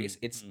catering Mm. space.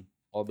 It's Mm.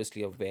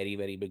 obviously a very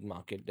very big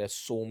market. There's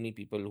so many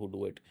people who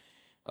do it,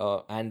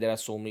 and there are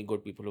so many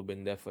good people who've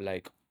been there for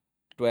like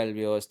 12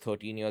 years,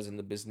 13 years in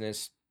the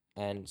business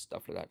and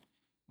stuff like that.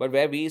 But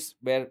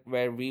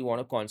where we want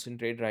to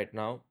concentrate right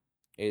now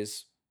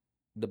is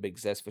the Big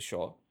Zest for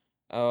sure.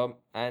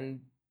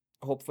 And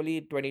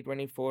hopefully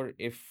 2024,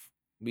 if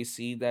we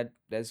see that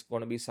there's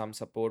going to be some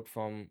support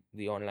from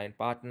the online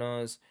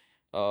partners,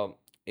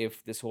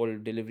 if this whole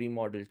delivery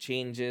model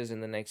changes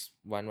in the next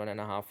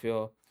 1.5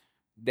 year,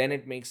 then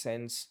it makes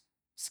sense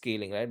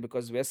scaling, right?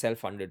 Because we're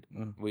self-funded.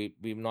 Mm.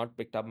 We've not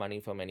picked up money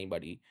from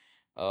anybody.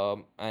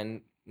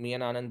 And me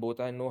and Anand both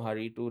are in no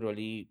hurry to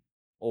really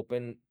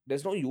open.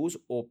 There's no use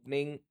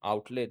opening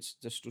outlets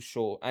just to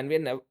show. And we're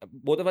never,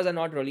 both of us are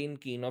not really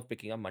keen of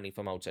picking up money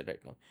from outside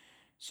right now.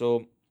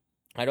 So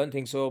I don't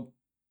think so.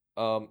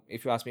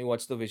 If you ask me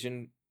what's the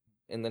vision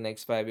in the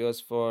next 5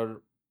 years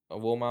for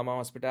Wo Mama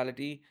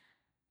Hospitality,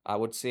 I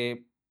would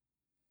say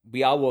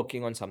we are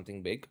working on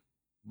something big,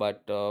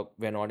 but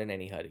we're not in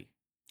any hurry.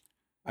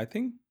 I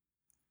think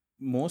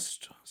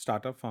most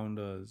startup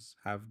founders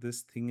have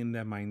this thing in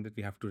their mind that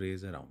we have to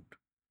raise a round.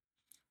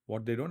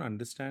 What they don't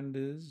understand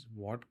is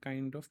what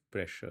kind of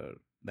pressure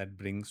that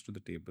brings to the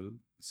table.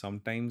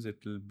 Sometimes it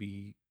will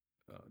be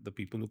the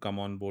people who come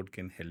on board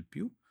can help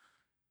you,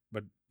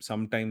 but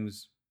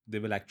sometimes they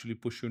will actually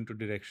push you into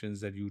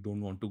directions that you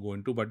don't want to go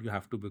into, but you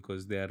have to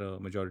because they are a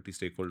majority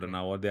stakeholder Correct.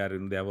 now, or they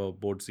have a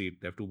board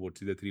seat, they have two board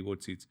seats, they have three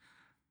board seats,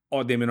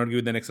 or they may not give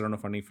you the next round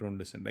of funding if you don't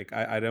listen. Like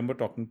I remember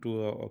talking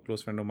to a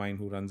close friend of mine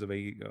who runs a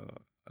very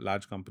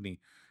large company,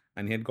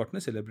 and he had gotten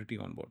a celebrity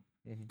on board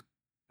Mm-hmm.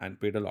 and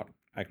paid a lot.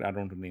 I don't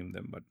want to name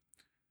them, but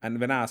and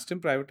when I asked him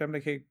private, I'm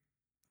like, hey,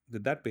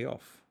 did that pay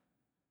off?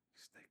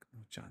 He's like,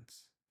 no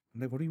chance.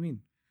 I'm like, what do you mean?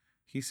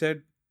 He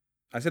said,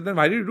 I said, then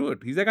why did you do it?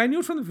 He's like, I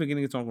knew from the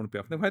beginning it's not going to pay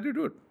off. Then why did you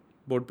do it?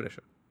 Board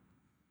pressure.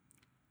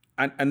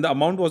 And the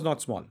amount was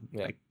not small.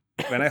 Yeah. Like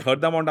when I heard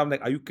the amount, I'm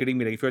like, are you kidding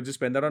me? Like if you had just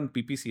spent that on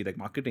PPC, like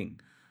marketing,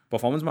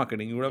 performance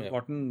marketing, you would have Yeah.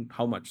 gotten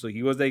how much? So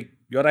he was like,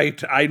 you're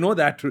right. I know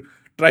that.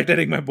 Try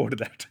telling my board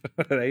that.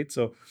 Right.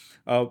 So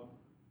uh,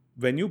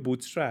 when you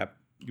bootstrap,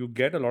 you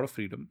get a lot of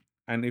freedom.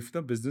 And if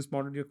the business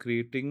model you're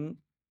creating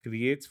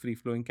creates free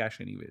flowing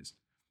cash anyways,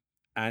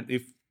 and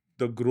if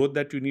the growth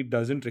that you need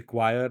doesn't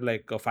require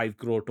like a 5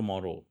 crore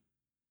tomorrow,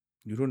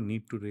 you don't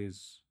need to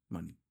raise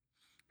money.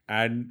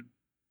 And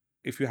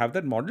if you have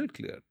that model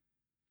clear,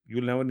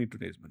 you'll never need to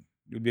raise money.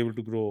 You'll be able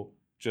to grow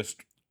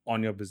just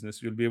on your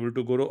business. You'll be able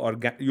to grow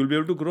you'll be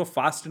able to grow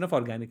fast enough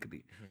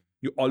organically. Mhm.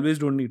 You always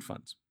don't need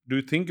funds. Do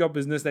you think your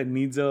business that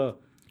needs a,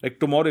 like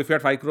tomorrow if you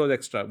had 5 crores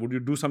extra, would you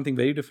do something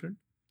very different?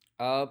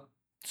 Uh,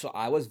 so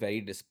I was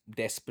very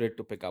desperate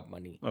to pick up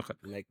money, Okay.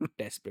 like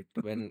desperate.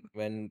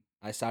 When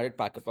I started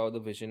Pack-A-Pav, the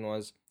vision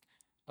was,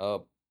 uh,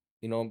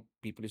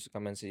 people used to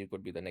come and say you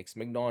could be the next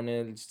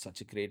McDonald's.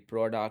 Such a great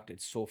product.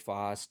 It's so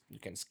fast. You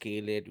can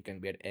scale it. You can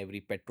be at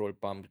every petrol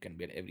pump. You can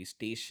be at every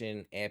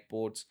station,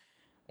 airports,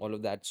 all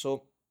of that.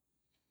 So,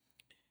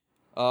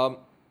 um,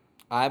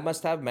 I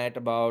must have met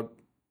about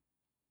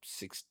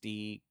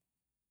 60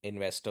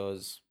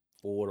 investors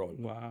overall.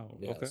 Wow.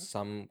 Yeah, Okay.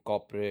 some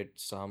corporate,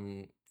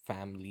 some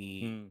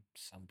family, Hmm.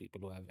 some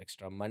people who have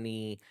extra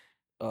money.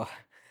 Uh,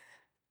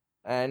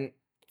 and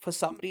for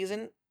some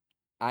reason,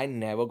 I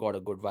never got a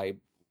good vibe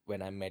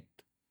when I met.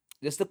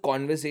 Just the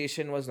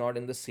conversation was not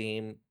in the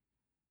same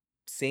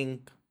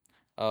sync.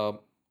 Uh,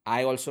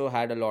 I also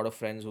had a lot of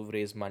friends who've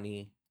raised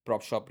money,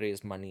 prop shop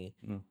raised money,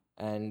 Hmm.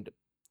 and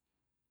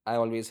I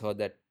always heard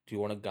that, do you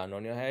want a gun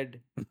on your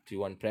head? Do you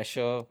want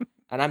pressure?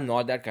 And I'm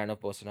not that kind of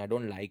person. I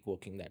don't like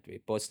working that way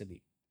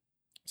personally.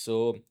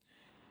 So,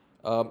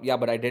 yeah,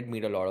 but I did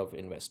meet a lot of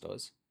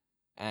investors,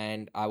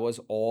 and I was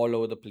all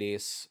over the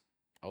place.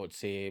 I would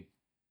say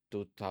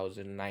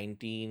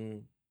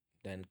 2019,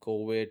 then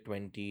COVID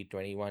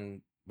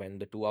 2021 when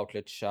the two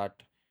outlets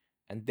shut,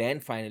 and then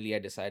finally I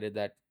decided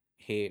that,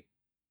 hey,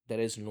 there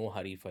is no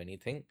hurry for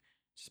anything.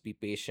 Just be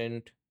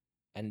patient.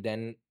 And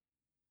then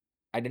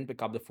I didn't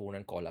pick up the phone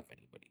and call up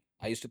anybody.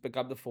 I used to pick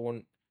up the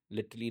phone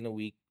literally in a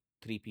week,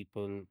 three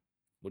people.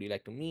 Would you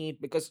like to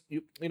meet? Because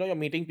you're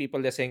meeting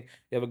people. They're saying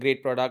you have a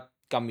great product.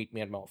 Come meet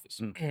me at my office.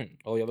 Hmm.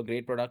 Oh, you have a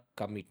great product.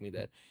 Come meet me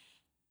there.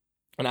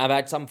 And I've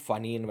had some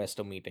funny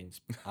investor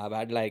meetings. I've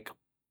had like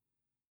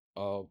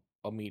a,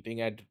 a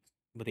meeting at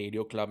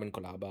Radio Club in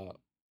Colaba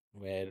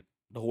where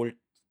the whole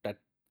that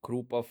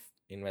group of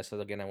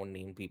investors, again, I won't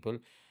name people,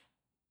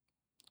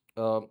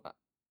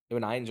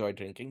 even I enjoy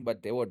drinking,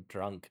 but they were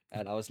drunk,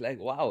 and I was like,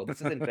 "Wow,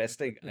 this is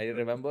interesting." I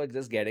remember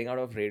just getting out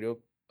of Radio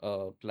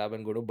Club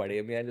and go to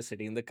Bade Mia and just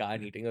sitting in the car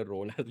and eating a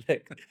roll. I was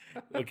like,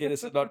 "Okay,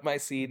 this is not my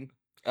scene."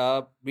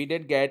 We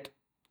did get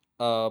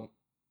um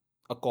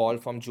a call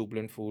from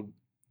Jubilant Food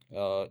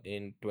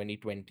in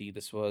 2020.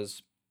 This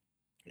was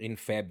in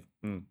Feb,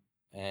 Hmm.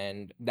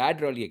 and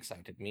that really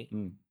excited me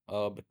Hmm.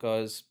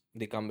 because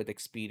they come with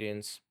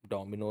experience.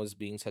 Domino's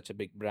being such a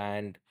big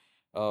brand,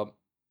 uh,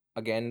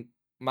 again,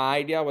 my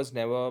idea was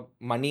never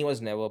money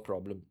was never a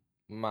problem.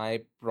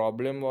 My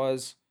problem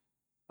was,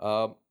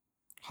 uh,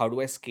 how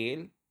do I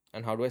scale,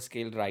 and how do I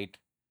scale right?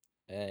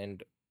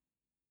 And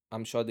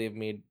I'm sure they've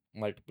made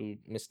multiple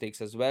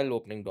mistakes as well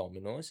opening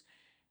Domino's,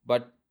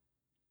 but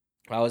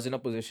I was in a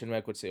position where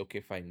I could say, okay,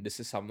 fine, this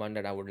is someone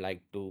that I would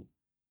like to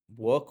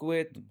work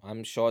with. Hmm.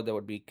 I'm sure there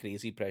would be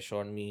crazy pressure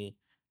on me,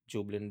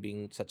 Jubilant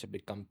being such a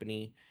big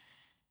company.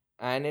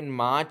 And in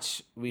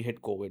March, we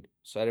hit COVID.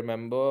 So I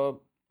remember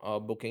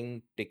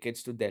booking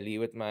tickets to Delhi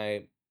with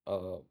my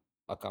uh,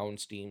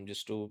 accounts team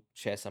just to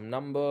share some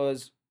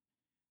numbers.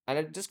 And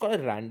I just got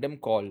a random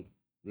call.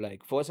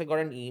 Like, first I got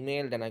an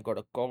email, then I got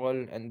a call,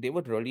 and they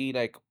would really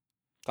like,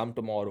 come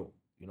tomorrow,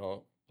 you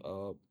know.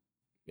 Uh,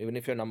 Even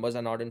if your numbers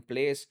are not in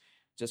place,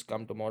 just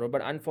come tomorrow.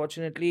 But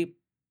unfortunately,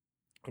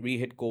 we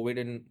hit COVID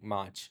in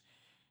March.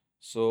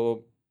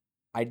 So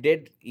I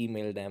did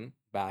email them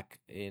back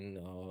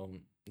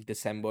in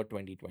December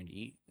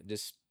 2020.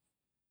 Just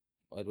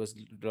it was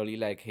really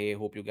like, hey,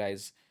 hope you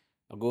guys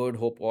are good.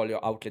 Hope all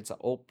your outlets are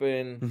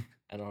open.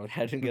 And all.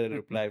 I didn't get a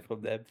reply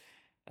from them.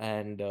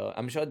 And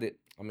I'm sure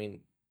I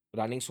mean,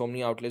 running so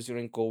many outlets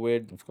during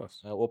COVID, Of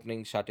course.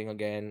 opening, shutting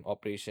again,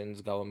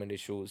 operations, government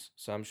issues.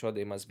 So I'm sure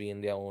they must be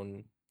in their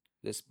own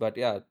this. But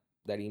yeah,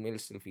 that email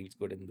still feels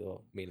good in the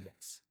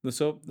mailbox. No,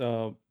 so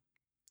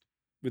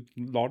with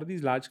a lot of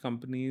these large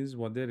companies,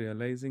 what they're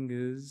realizing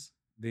is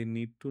they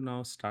need to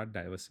now start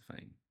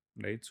diversifying.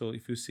 right? So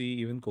if you see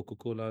even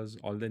Coca-Cola's,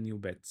 all the new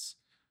bets,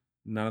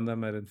 none of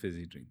them are in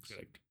fizzy drinks.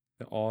 Correct.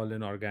 They're all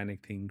in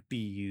organic thing,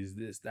 teas,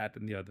 this, that,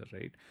 and the other,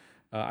 right?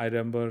 I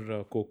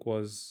remember Coke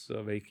was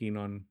very keen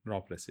on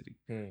raw recipe,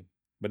 Hmm.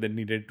 but they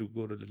needed to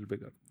go a little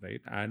bigger,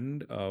 right?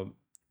 And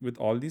with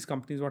all these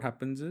companies, what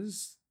happens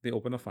is they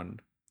open a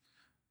fund,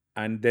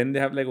 and then they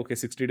have like, okay,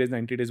 60 days,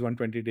 90 days,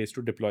 120 days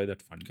to deploy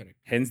that fund. Correct.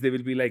 Hence they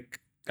will be like,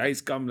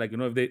 guys, come, like,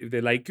 if they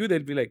like you,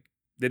 they'll be like,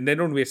 then they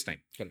don't waste time,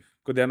 Correct.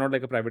 because they're not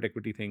like a private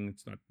equity thing.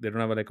 It's not, they don't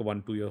have like a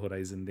 1-2 year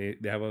horizon. They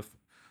have a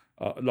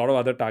lot of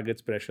other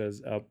targets,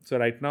 pressures. So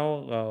right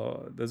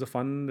now there's a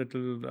fun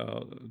little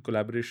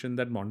collaboration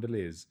that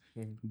Mondelez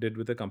Mhm. did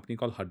with a company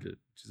called Huddle,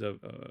 which is a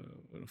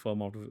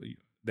firm out of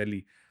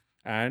Delhi,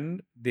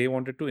 and they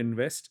wanted to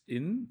invest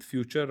in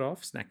future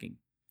of snacking.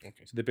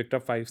 Okay. So they picked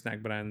up 5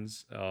 snack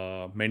brands,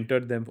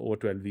 mentored them for over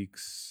 12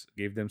 weeks,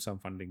 gave them some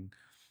funding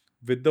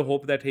with the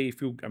hope that, hey,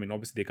 if you, I mean,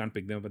 obviously they can't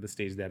pick them up at the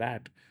stage they're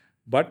at,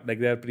 but like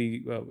they're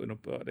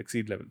like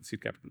seed level,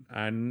 seed capital.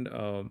 And,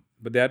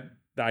 but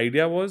the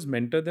idea was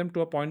mentor them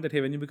to a point that,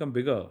 hey, when you become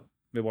bigger,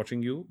 we're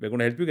watching you, we're going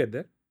to help you get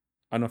there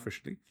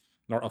unofficially.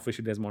 Not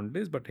officially as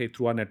Mondelez, but hey,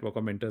 through our network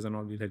of mentors and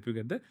all, we'll help you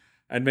get there.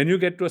 And when you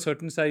get to a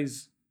certain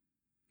size,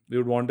 we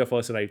would want the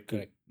first right to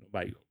Correct.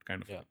 buy you,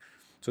 kind of Yeah. thing.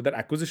 So that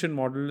acquisition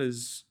model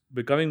is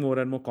becoming more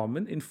and more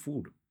common in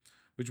food,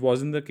 which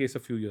wasn't the case a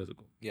few years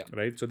ago. Yeah.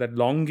 Right. So that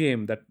long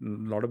game that a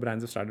lot of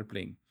brands have started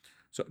playing.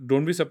 So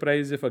don't be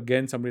surprised if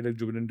again somebody like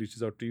Jubilant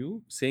reaches out to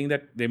you saying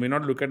that they may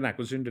not look at an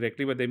acquisition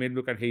directly, but they may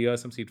look at, hey,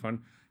 here's some seed fund,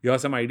 here are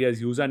some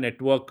ideas, use our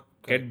network,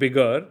 Correct. get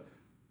bigger,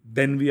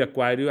 then we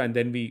acquire you, and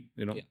then we,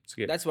 Yeah.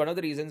 scale. That's one of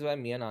the reasons why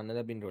me and Anand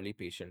have been really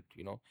patient.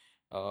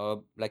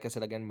 Like I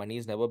said again, money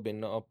has never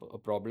been a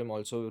problem.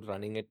 Also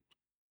running it,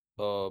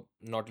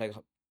 not like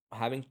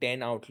having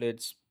 10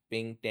 outlets,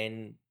 paying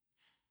 10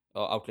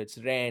 outlets,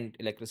 rent,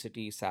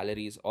 electricity,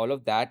 salaries, all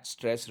of that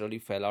stress really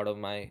fell out of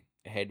my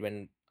head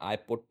when I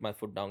put my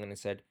foot down and I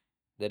said,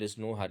 there is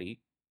no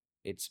hurry.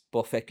 It's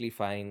perfectly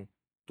fine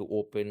to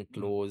open, Mm.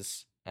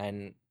 close,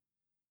 and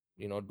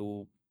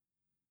do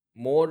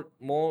more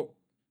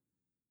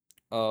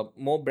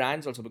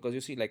brands also, because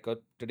you see like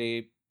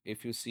today,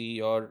 if you see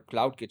your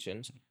cloud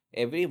kitchens,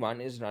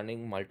 everyone is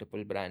running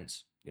multiple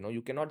brands.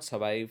 You cannot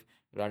survive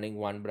running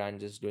one brand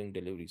just doing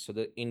delivery. So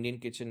the Indian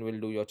kitchen will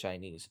do your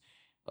Chinese.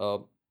 uh,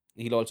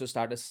 he'll also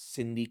start a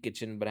Sindhi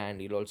kitchen brand.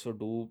 He'll also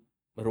do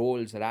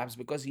rolls, wraps,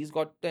 because he's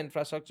got the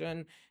infrastructure.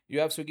 And you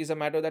have Swiggy,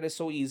 Zomato, that is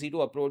so easy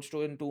to approach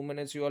to. In 2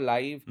 minutes you're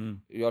live, Mm.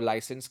 your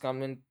license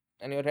come in,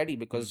 and you're ready, Mm.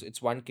 because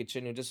it's one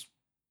kitchen, you're just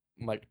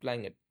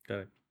multiplying it.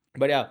 Correct.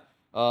 But yeah,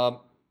 um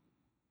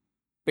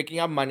picking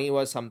up money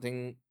was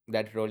something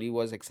that really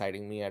was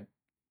exciting me at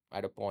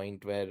a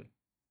point where,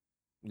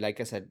 like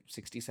I said,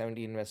 60,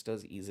 70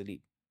 investors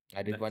easily.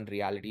 I did Nice. one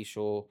reality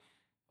show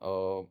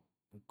uh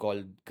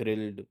called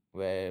Grilled,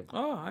 where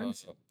Oh, I know.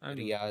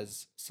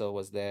 Riaz sir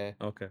was there.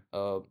 Okay.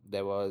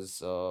 There was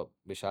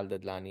Vishal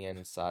Dadlani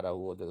and Sara,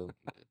 who were the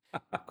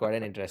quite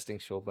an interesting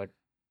show. But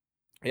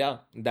yeah,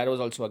 that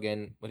was also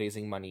again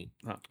raising money.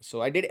 Huh.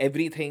 So I did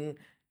everything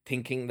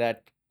thinking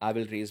that I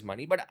will raise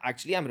money, but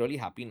actually I'm really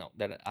happy now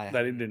that I That it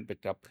haven't didn't.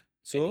 picked up any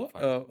So,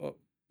 funds.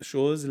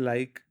 shows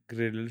like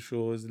Grill,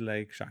 shows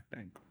like Shark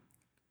Tank,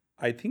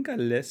 I think are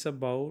less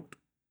about,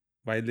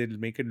 while they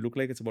make it look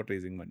like it's about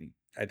raising money.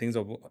 I think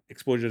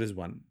exposure is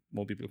one.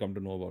 More people come to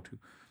know about you.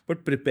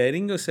 But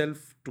preparing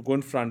yourself to go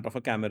in front of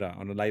a camera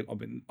on a live, I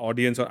mean,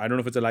 audience, or I don't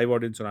know if it's a live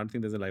audience or not. I don't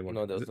think there's a live No,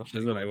 audience. there Is was it? no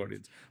There's live no live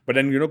audience. audience. But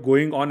then,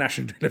 going on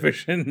national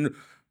television,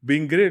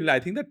 being grilled, I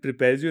think that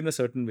prepares you in a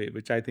certain way,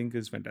 which I think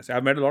is fantastic.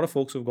 I've met a lot of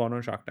folks who've gone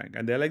on Shark Tank,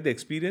 and they're like, the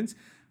experience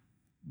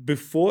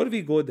before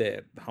we go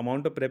there, the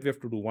amount of prep we have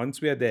to do.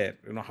 Once we are there,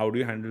 how do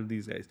you handle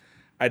these guys?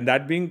 And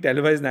that being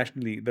televised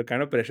nationally, the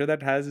kind of pressure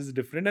that has is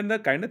different, and the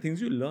kind of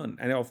things you learn.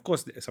 And of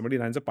course, somebody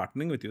lands up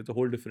partnering with you, it's a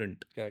whole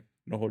different, Correct.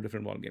 whole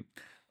different ball game.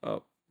 Uh,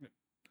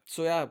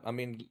 So yeah, I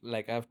mean,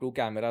 like I have two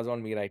cameras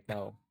on me right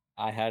now.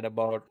 I had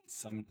about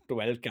some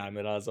 12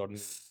 cameras on me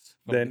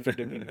from then,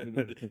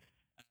 different.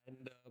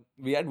 And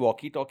we had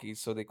walkie-talkies,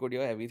 so they could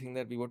hear everything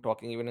that we were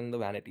talking, even in the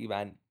vanity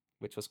van,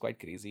 which was quite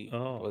crazy. It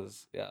oh,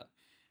 was, yeah.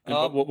 and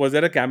Uh, was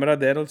there a camera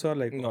there also, or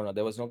like? no, no,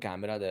 there was no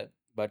camera there,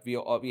 but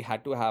we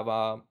had to have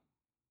our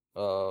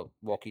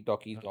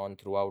walkie-talkies on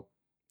throughout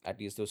at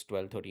least those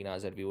 12, 13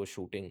 hours that we were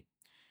shooting.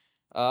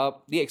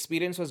 The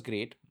experience was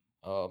great.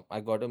 I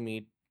got to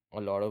meet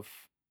a lot of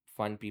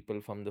fun people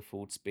from the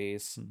food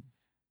space.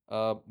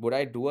 Hmm. Would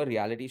I do a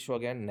reality show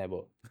again?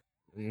 Never.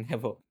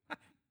 Never.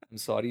 I'm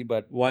sorry,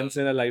 but Once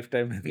in a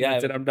lifetime, and yeah,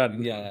 that's it, I'm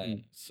done. yeah.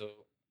 So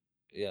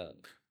yeah,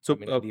 I So,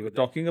 mean, I'll leave it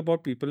there. talking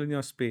about people in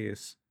your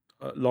space,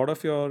 a lot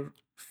of your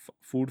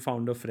food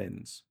founder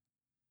friends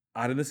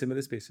are in a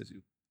similar space as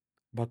you.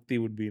 Bhakti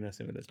would be in a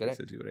similar space as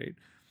Correct. you, right?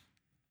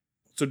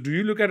 So, do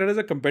you look at her as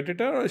a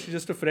competitor, or is she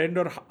just a friend,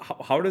 or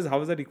how does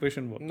that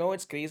equation work? No,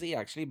 it's crazy.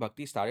 Actually,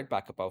 Bhakti started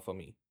Pack-A-Pav for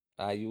me.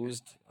 I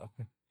used,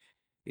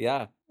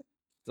 yeah.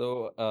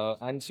 So,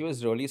 and she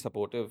was really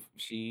supportive.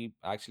 She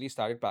actually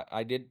started,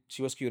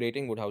 she was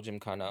curating Woodhouse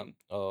Gymkhana,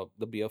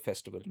 the beer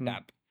festival, Mm.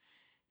 TAP.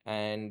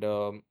 and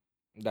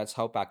that's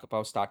how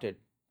Pack-A-Pav started.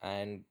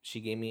 And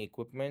she gave me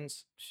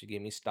equipments, she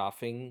gave me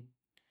staffing.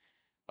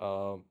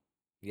 Uh,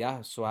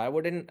 yeah, so I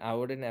wouldn't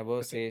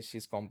ever say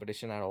she's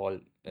competition at all.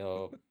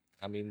 Uh,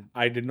 I mean,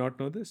 I did not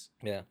know this.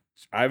 yeah,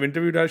 I've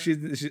interviewed her.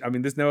 I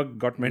mean, this never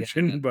got yeah,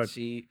 mentioned, but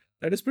she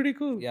that is pretty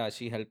cool. yeah,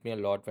 she helped me a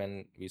lot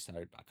when we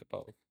started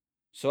Pack-A-Pav.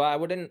 So I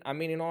wouldn't, I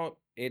mean,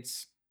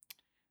 it's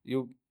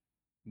you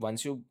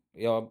once you're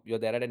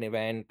there at an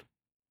event,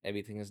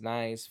 everything is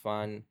nice,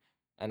 fun.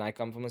 And I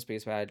come from a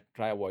space where I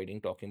try avoiding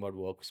talking about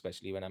work,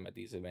 especially when I'm at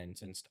these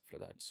events and stuff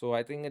like that. So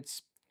I think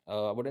it's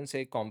I wouldn't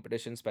say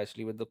competition,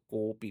 especially with the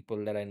core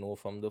people that I know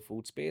from the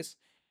food space.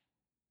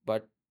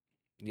 But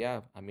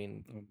yeah, I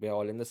mean, we're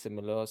all in the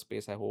similar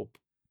space. I hope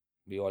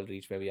we all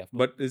reach where we have to.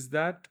 But is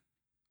that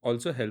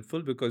also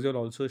helpful because you'll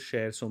also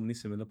share so many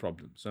similar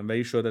problems? So I'm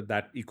very sure that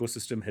that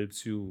ecosystem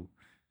helps you,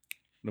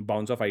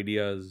 bounce off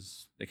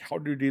ideas. Like, how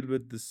do you deal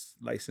with this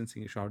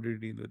licensing issue? How do you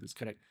deal with this?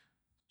 Correct.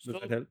 Does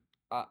that So, help?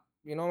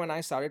 when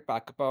I started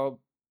Pack-A-Pav,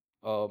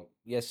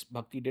 yes,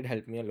 Bhakti did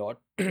help me a lot,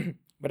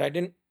 but I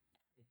didn't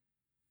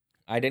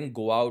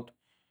go out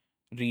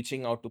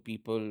reaching out to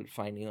people,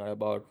 finding out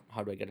about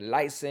how do I get a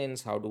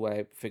license, how do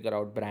I figure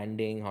out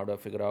branding, how do I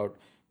figure out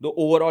the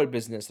overall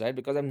business, right?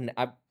 Because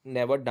I've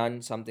never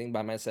done something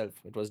by myself.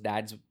 It was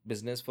dad's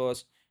business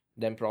first,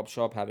 then prop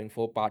shop, having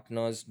four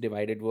partners,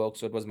 divided work.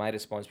 So it was my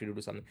responsibility to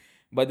do something.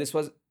 But this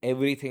was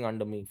everything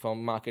under me,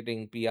 from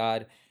marketing,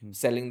 PR, Hmm.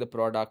 selling the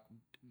product,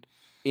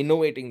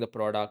 innovating the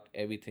product,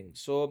 everything.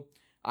 So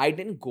I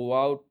didn't go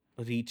out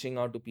reaching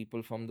out to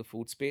people from the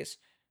food space,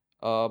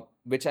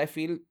 which I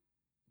feel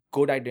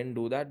good I didn't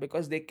do that,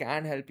 because they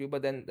can help you,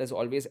 but then there's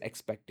always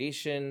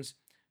expectations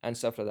and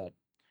stuff like that.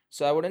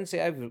 So I wouldn't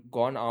say I've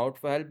gone out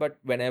for help, but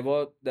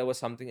whenever there was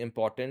something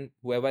important,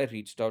 whoever I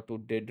reached out to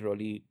did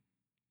really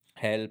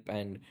help.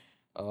 And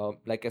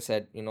like I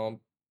said,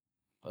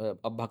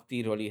 a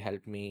Bhakti really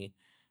helped me.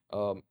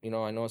 I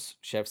know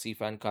Chef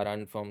Sifa and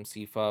Karan from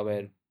Sifa,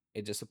 where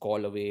it's just a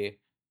call away.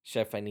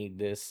 Chef, I need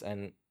this,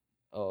 and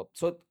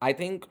so I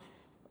think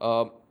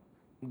uh,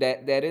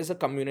 there is a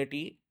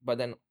community, but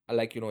then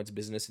it's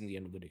business in the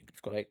end of the day,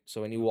 right?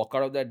 So when you walk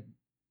out of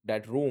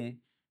that room,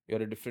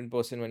 you're a different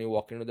person. When you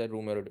walk into that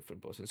room, you're a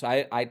different person. So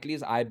at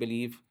least I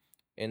believe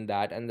in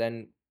that, and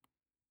then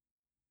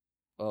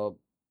uh,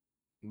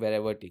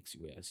 wherever it takes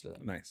you, yes.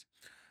 Nice.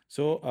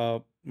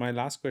 So, my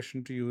last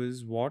question to you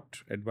is, what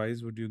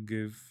advice would you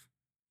give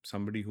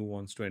somebody who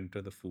wants to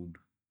enter the food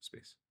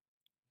space?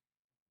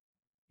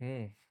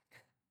 Hmm.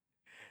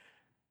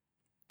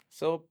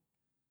 So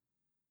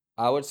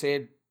I would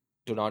say,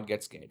 do not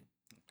get scared,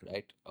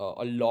 right?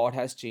 A lot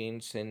has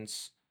changed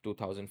since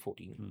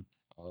 2014. Hmm.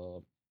 Uh,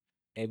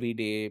 every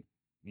day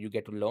you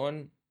get to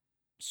learn.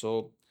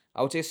 So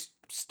I would say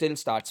still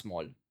start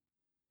small.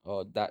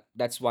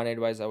 That's one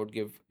advice I would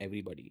give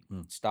everybody.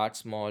 Hmm. Start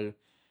small.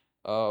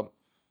 Uh,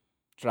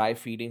 Try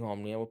feeding how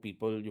many more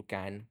people you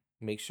can.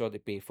 Make sure they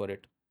pay for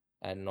it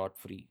and not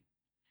free.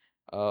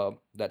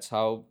 That's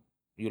how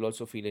you'll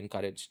also feel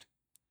encouraged.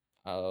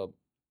 Uh,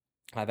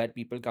 I've had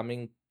people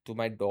coming to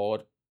my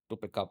door to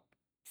pick up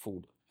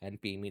food and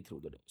pay me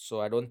through the door.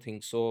 So I don't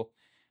think so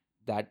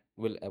that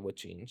will ever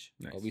change.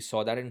 We Nice.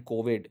 saw that in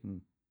COVID, Hmm.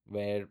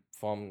 where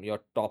from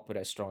your top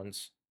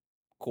restaurants,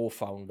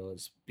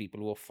 co-founders,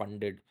 people who were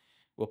funded,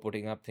 were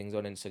putting up things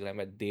on Instagram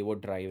that they were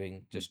driving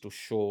Hmm. just to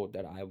show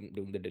that I'm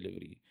doing the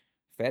delivery.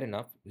 Fair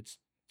enough, it's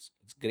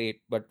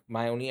great, but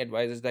my only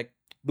advice is like,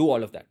 do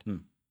all of that. Hmm.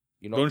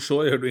 You know, Don't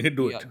show you're doing it,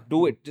 do yeah, it.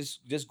 do it.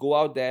 Just go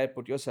out there,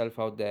 put yourself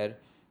out there.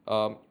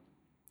 Um,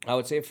 I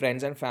would say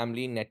friends and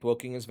family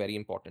networking is very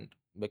important,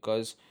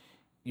 because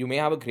you may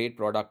have a great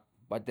product,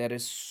 but there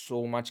is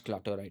so much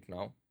clutter right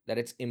now that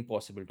it's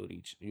impossible to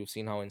reach. You've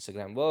seen how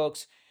Instagram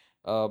works.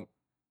 Um,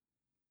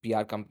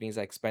 PR companies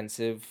are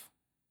expensive.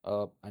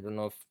 I don't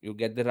know if you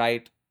get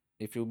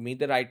if you meet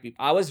the right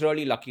people. I was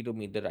really lucky to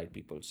meet the right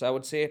people. So I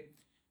would say,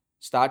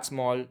 start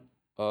small,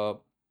 uh,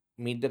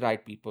 meet the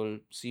right people,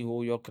 see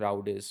who your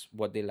crowd is,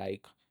 what they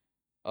like,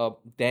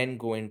 then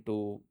go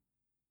into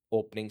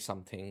opening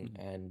something.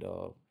 Hmm. And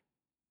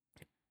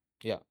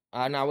yeah,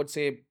 and I would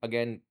say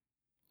again,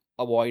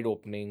 avoid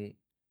opening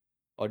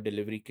a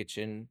delivery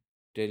kitchen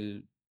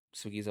till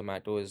Swiggy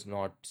Zomato is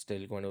not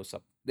still going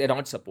to they're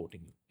not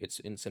supporting you. It's,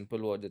 in simple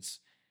words,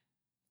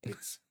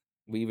 it's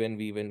we win,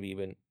 we win, we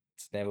win.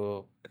 It's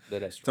never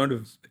the It's not restaurant a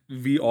wins.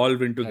 we all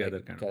win Correct, together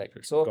kind of correct.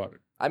 situation. So Got it.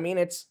 I mean,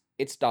 it's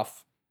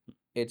tough.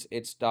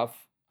 It's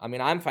tough. I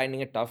mean, I'm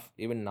finding it tough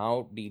even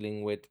now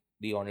dealing with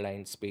the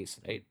online space,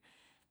 right?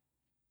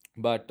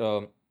 But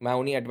my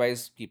only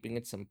advice, keeping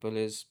it simple,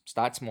 is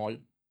start small.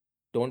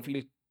 Don't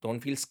feel don't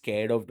feel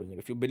scared of doing it.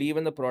 If you believe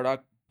in the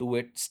product, do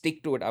it.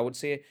 Stick to it. I would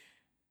say,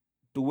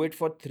 do it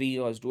for 3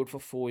 years, do it for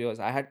 4 years.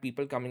 I had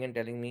people coming and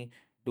telling me,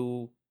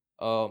 do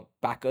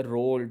pack a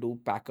roll, do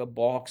pack a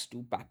box,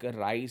 do pack a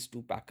rice,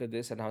 do pack a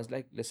this. And I was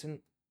like, listen,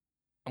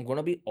 I'm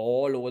gonna be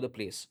all over the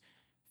place.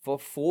 For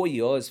 4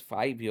 years,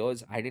 5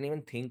 years, I didn't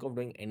even think of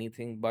doing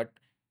anything but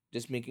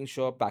just making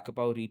sure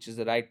Pack-A-Pav reaches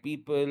the right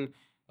people,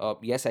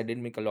 yes, I did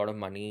make a lot of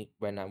money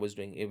when I was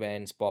doing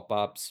events,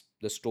 pop-ups.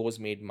 The stores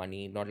made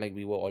money, not like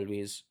we were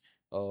always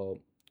uh,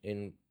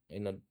 in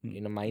Hmm.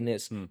 in a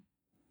minus. Hmm.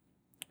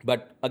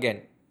 But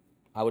again,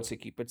 I would say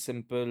keep it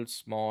simple,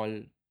 small,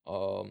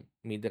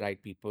 meet the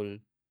right people.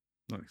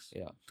 Nice.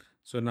 Yeah.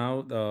 So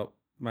now,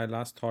 my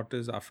last thought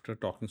is, after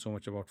talking so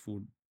much about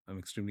food, I'm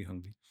extremely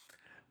hungry.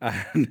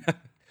 And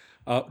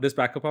does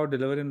Pack-A-Pav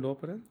deliver in Lower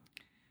Parel?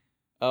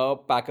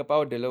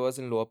 Pack-A-Pav delivers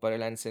in Lower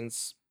Parel, and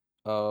since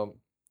uh,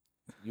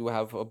 you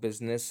have a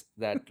business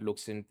that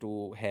looks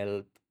into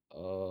health,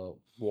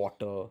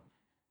 water,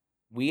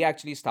 we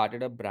actually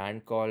started a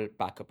brand called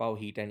Pack-A-Pav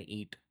Heat and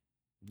Eat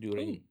Oh,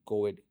 during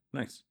COVID.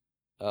 nice.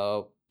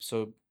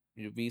 So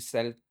we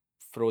sell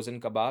frozen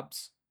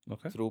kebabs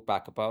Okay. through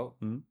Pack-A-Pav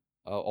Hmm.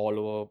 all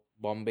over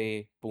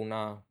Bombay,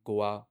 Pune,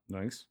 Goa.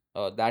 Nice.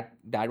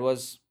 That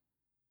was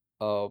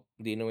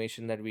the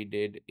innovation that we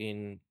did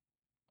in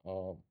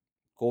uh,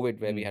 COVID,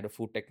 where we Hmm. had a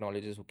food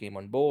technologist who came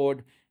on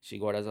board. She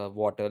got us a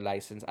water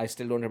license. I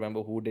still don't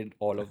remember who did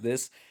all of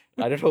this.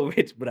 I don't know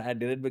which brand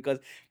did it, because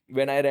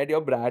when I read your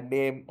brand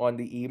name on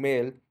the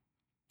email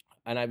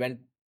and I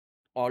went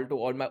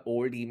all my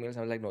old emails,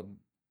 I was like, no,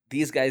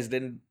 these guys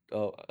didn't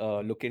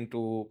look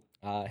into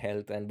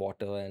health and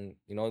water, and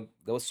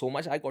there was so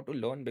much I got to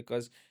learn,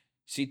 because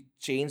she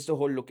changed the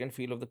whole look and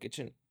feel of the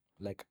kitchen.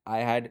 Like, I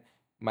had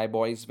my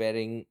boys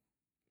wearing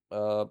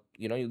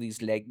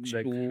these Like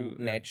shoe,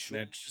 yeah, net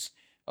net. shoes.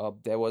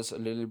 There was a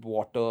little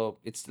water.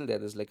 It's still there.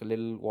 There's like a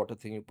little water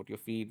thing. You put your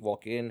feet,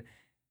 walk in,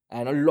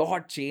 and a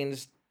lot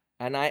changed.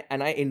 And I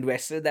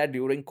invested that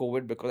during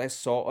COVID, because I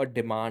saw a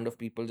demand of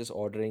people just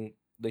ordering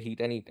the Heat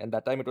and Eat. And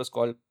that time it was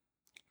called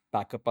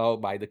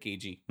Pack-A-Pav by the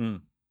kg, Hmm.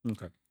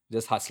 Okay.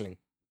 just hustling.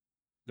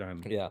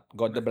 Done. Yeah,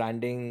 got the Nice.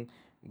 branding,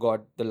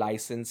 got the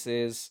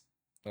licenses.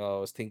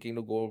 Was thinking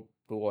to go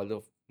to all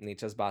the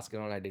Nature's Basket,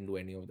 and all. I didn't do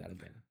any of that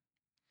then.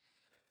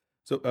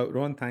 So,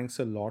 Rohan, thanks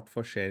a lot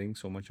for sharing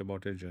so much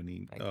about your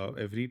journey. Thank you.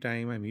 Every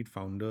time I meet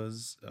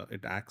founders,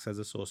 it acts as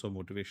a source of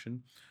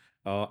motivation.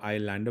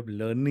 I'll end up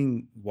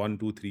learning one,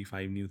 two, three,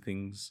 five new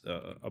things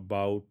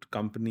about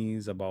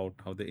companies, about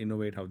how they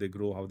innovate, how they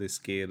grow, how they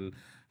scale,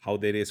 how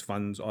they raise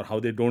funds, or how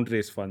they don't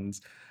raise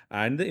funds,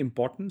 and the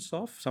importance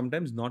of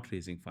sometimes not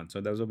raising funds.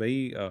 So that was a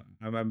very,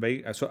 I'm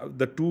very, so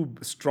the two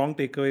strong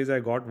takeaways I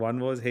got, one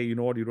was, hey, you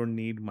know what, you don't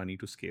need money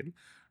to scale.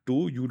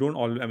 Two, you don't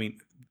all, I mean,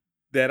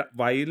 there,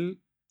 while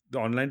the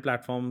online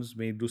platforms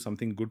may do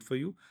something good for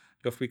you, you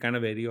have to be kind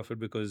of wary of it,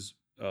 because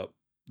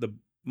the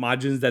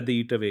margins that they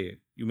eat away,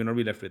 you may not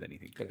be left with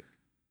anything. Correct.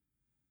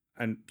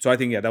 And so I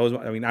think, yeah, that was,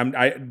 I mean,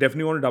 I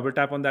definitely want to double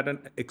tap on that and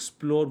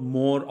explore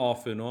more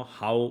of,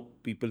 how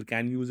people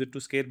can use it to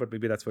scale, but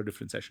maybe that's for a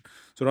different session.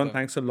 So Ron, Sure.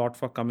 thanks a lot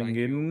for coming Thank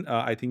you. in.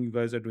 I think you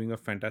guys are doing a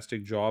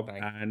fantastic job,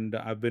 Thank and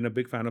I've been a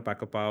big fan of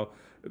Pack-A-Pav.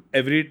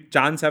 Every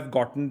chance I've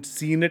gotten,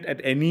 seen it at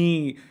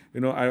any,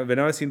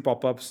 whenever I've seen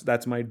pop-ups,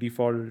 that's my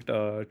default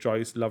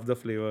choice. Love the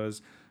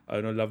flavors.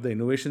 Love the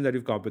innovation that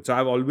you've come up with. So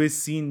I've always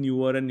seen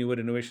newer and newer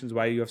innovations.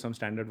 While you have some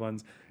standard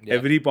ones, Yeah.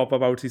 every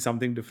pop-up I would see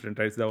something different,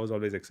 right? So that was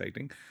always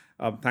exciting.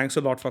 Thanks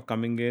a lot for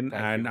coming in,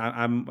 Thank and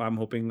you. I'm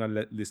hoping our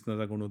listeners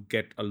are going to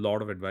get a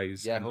lot of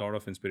advice Yeah, I and a hope. lot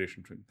of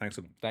inspiration from you. Thanks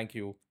a lot. Thank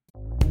you.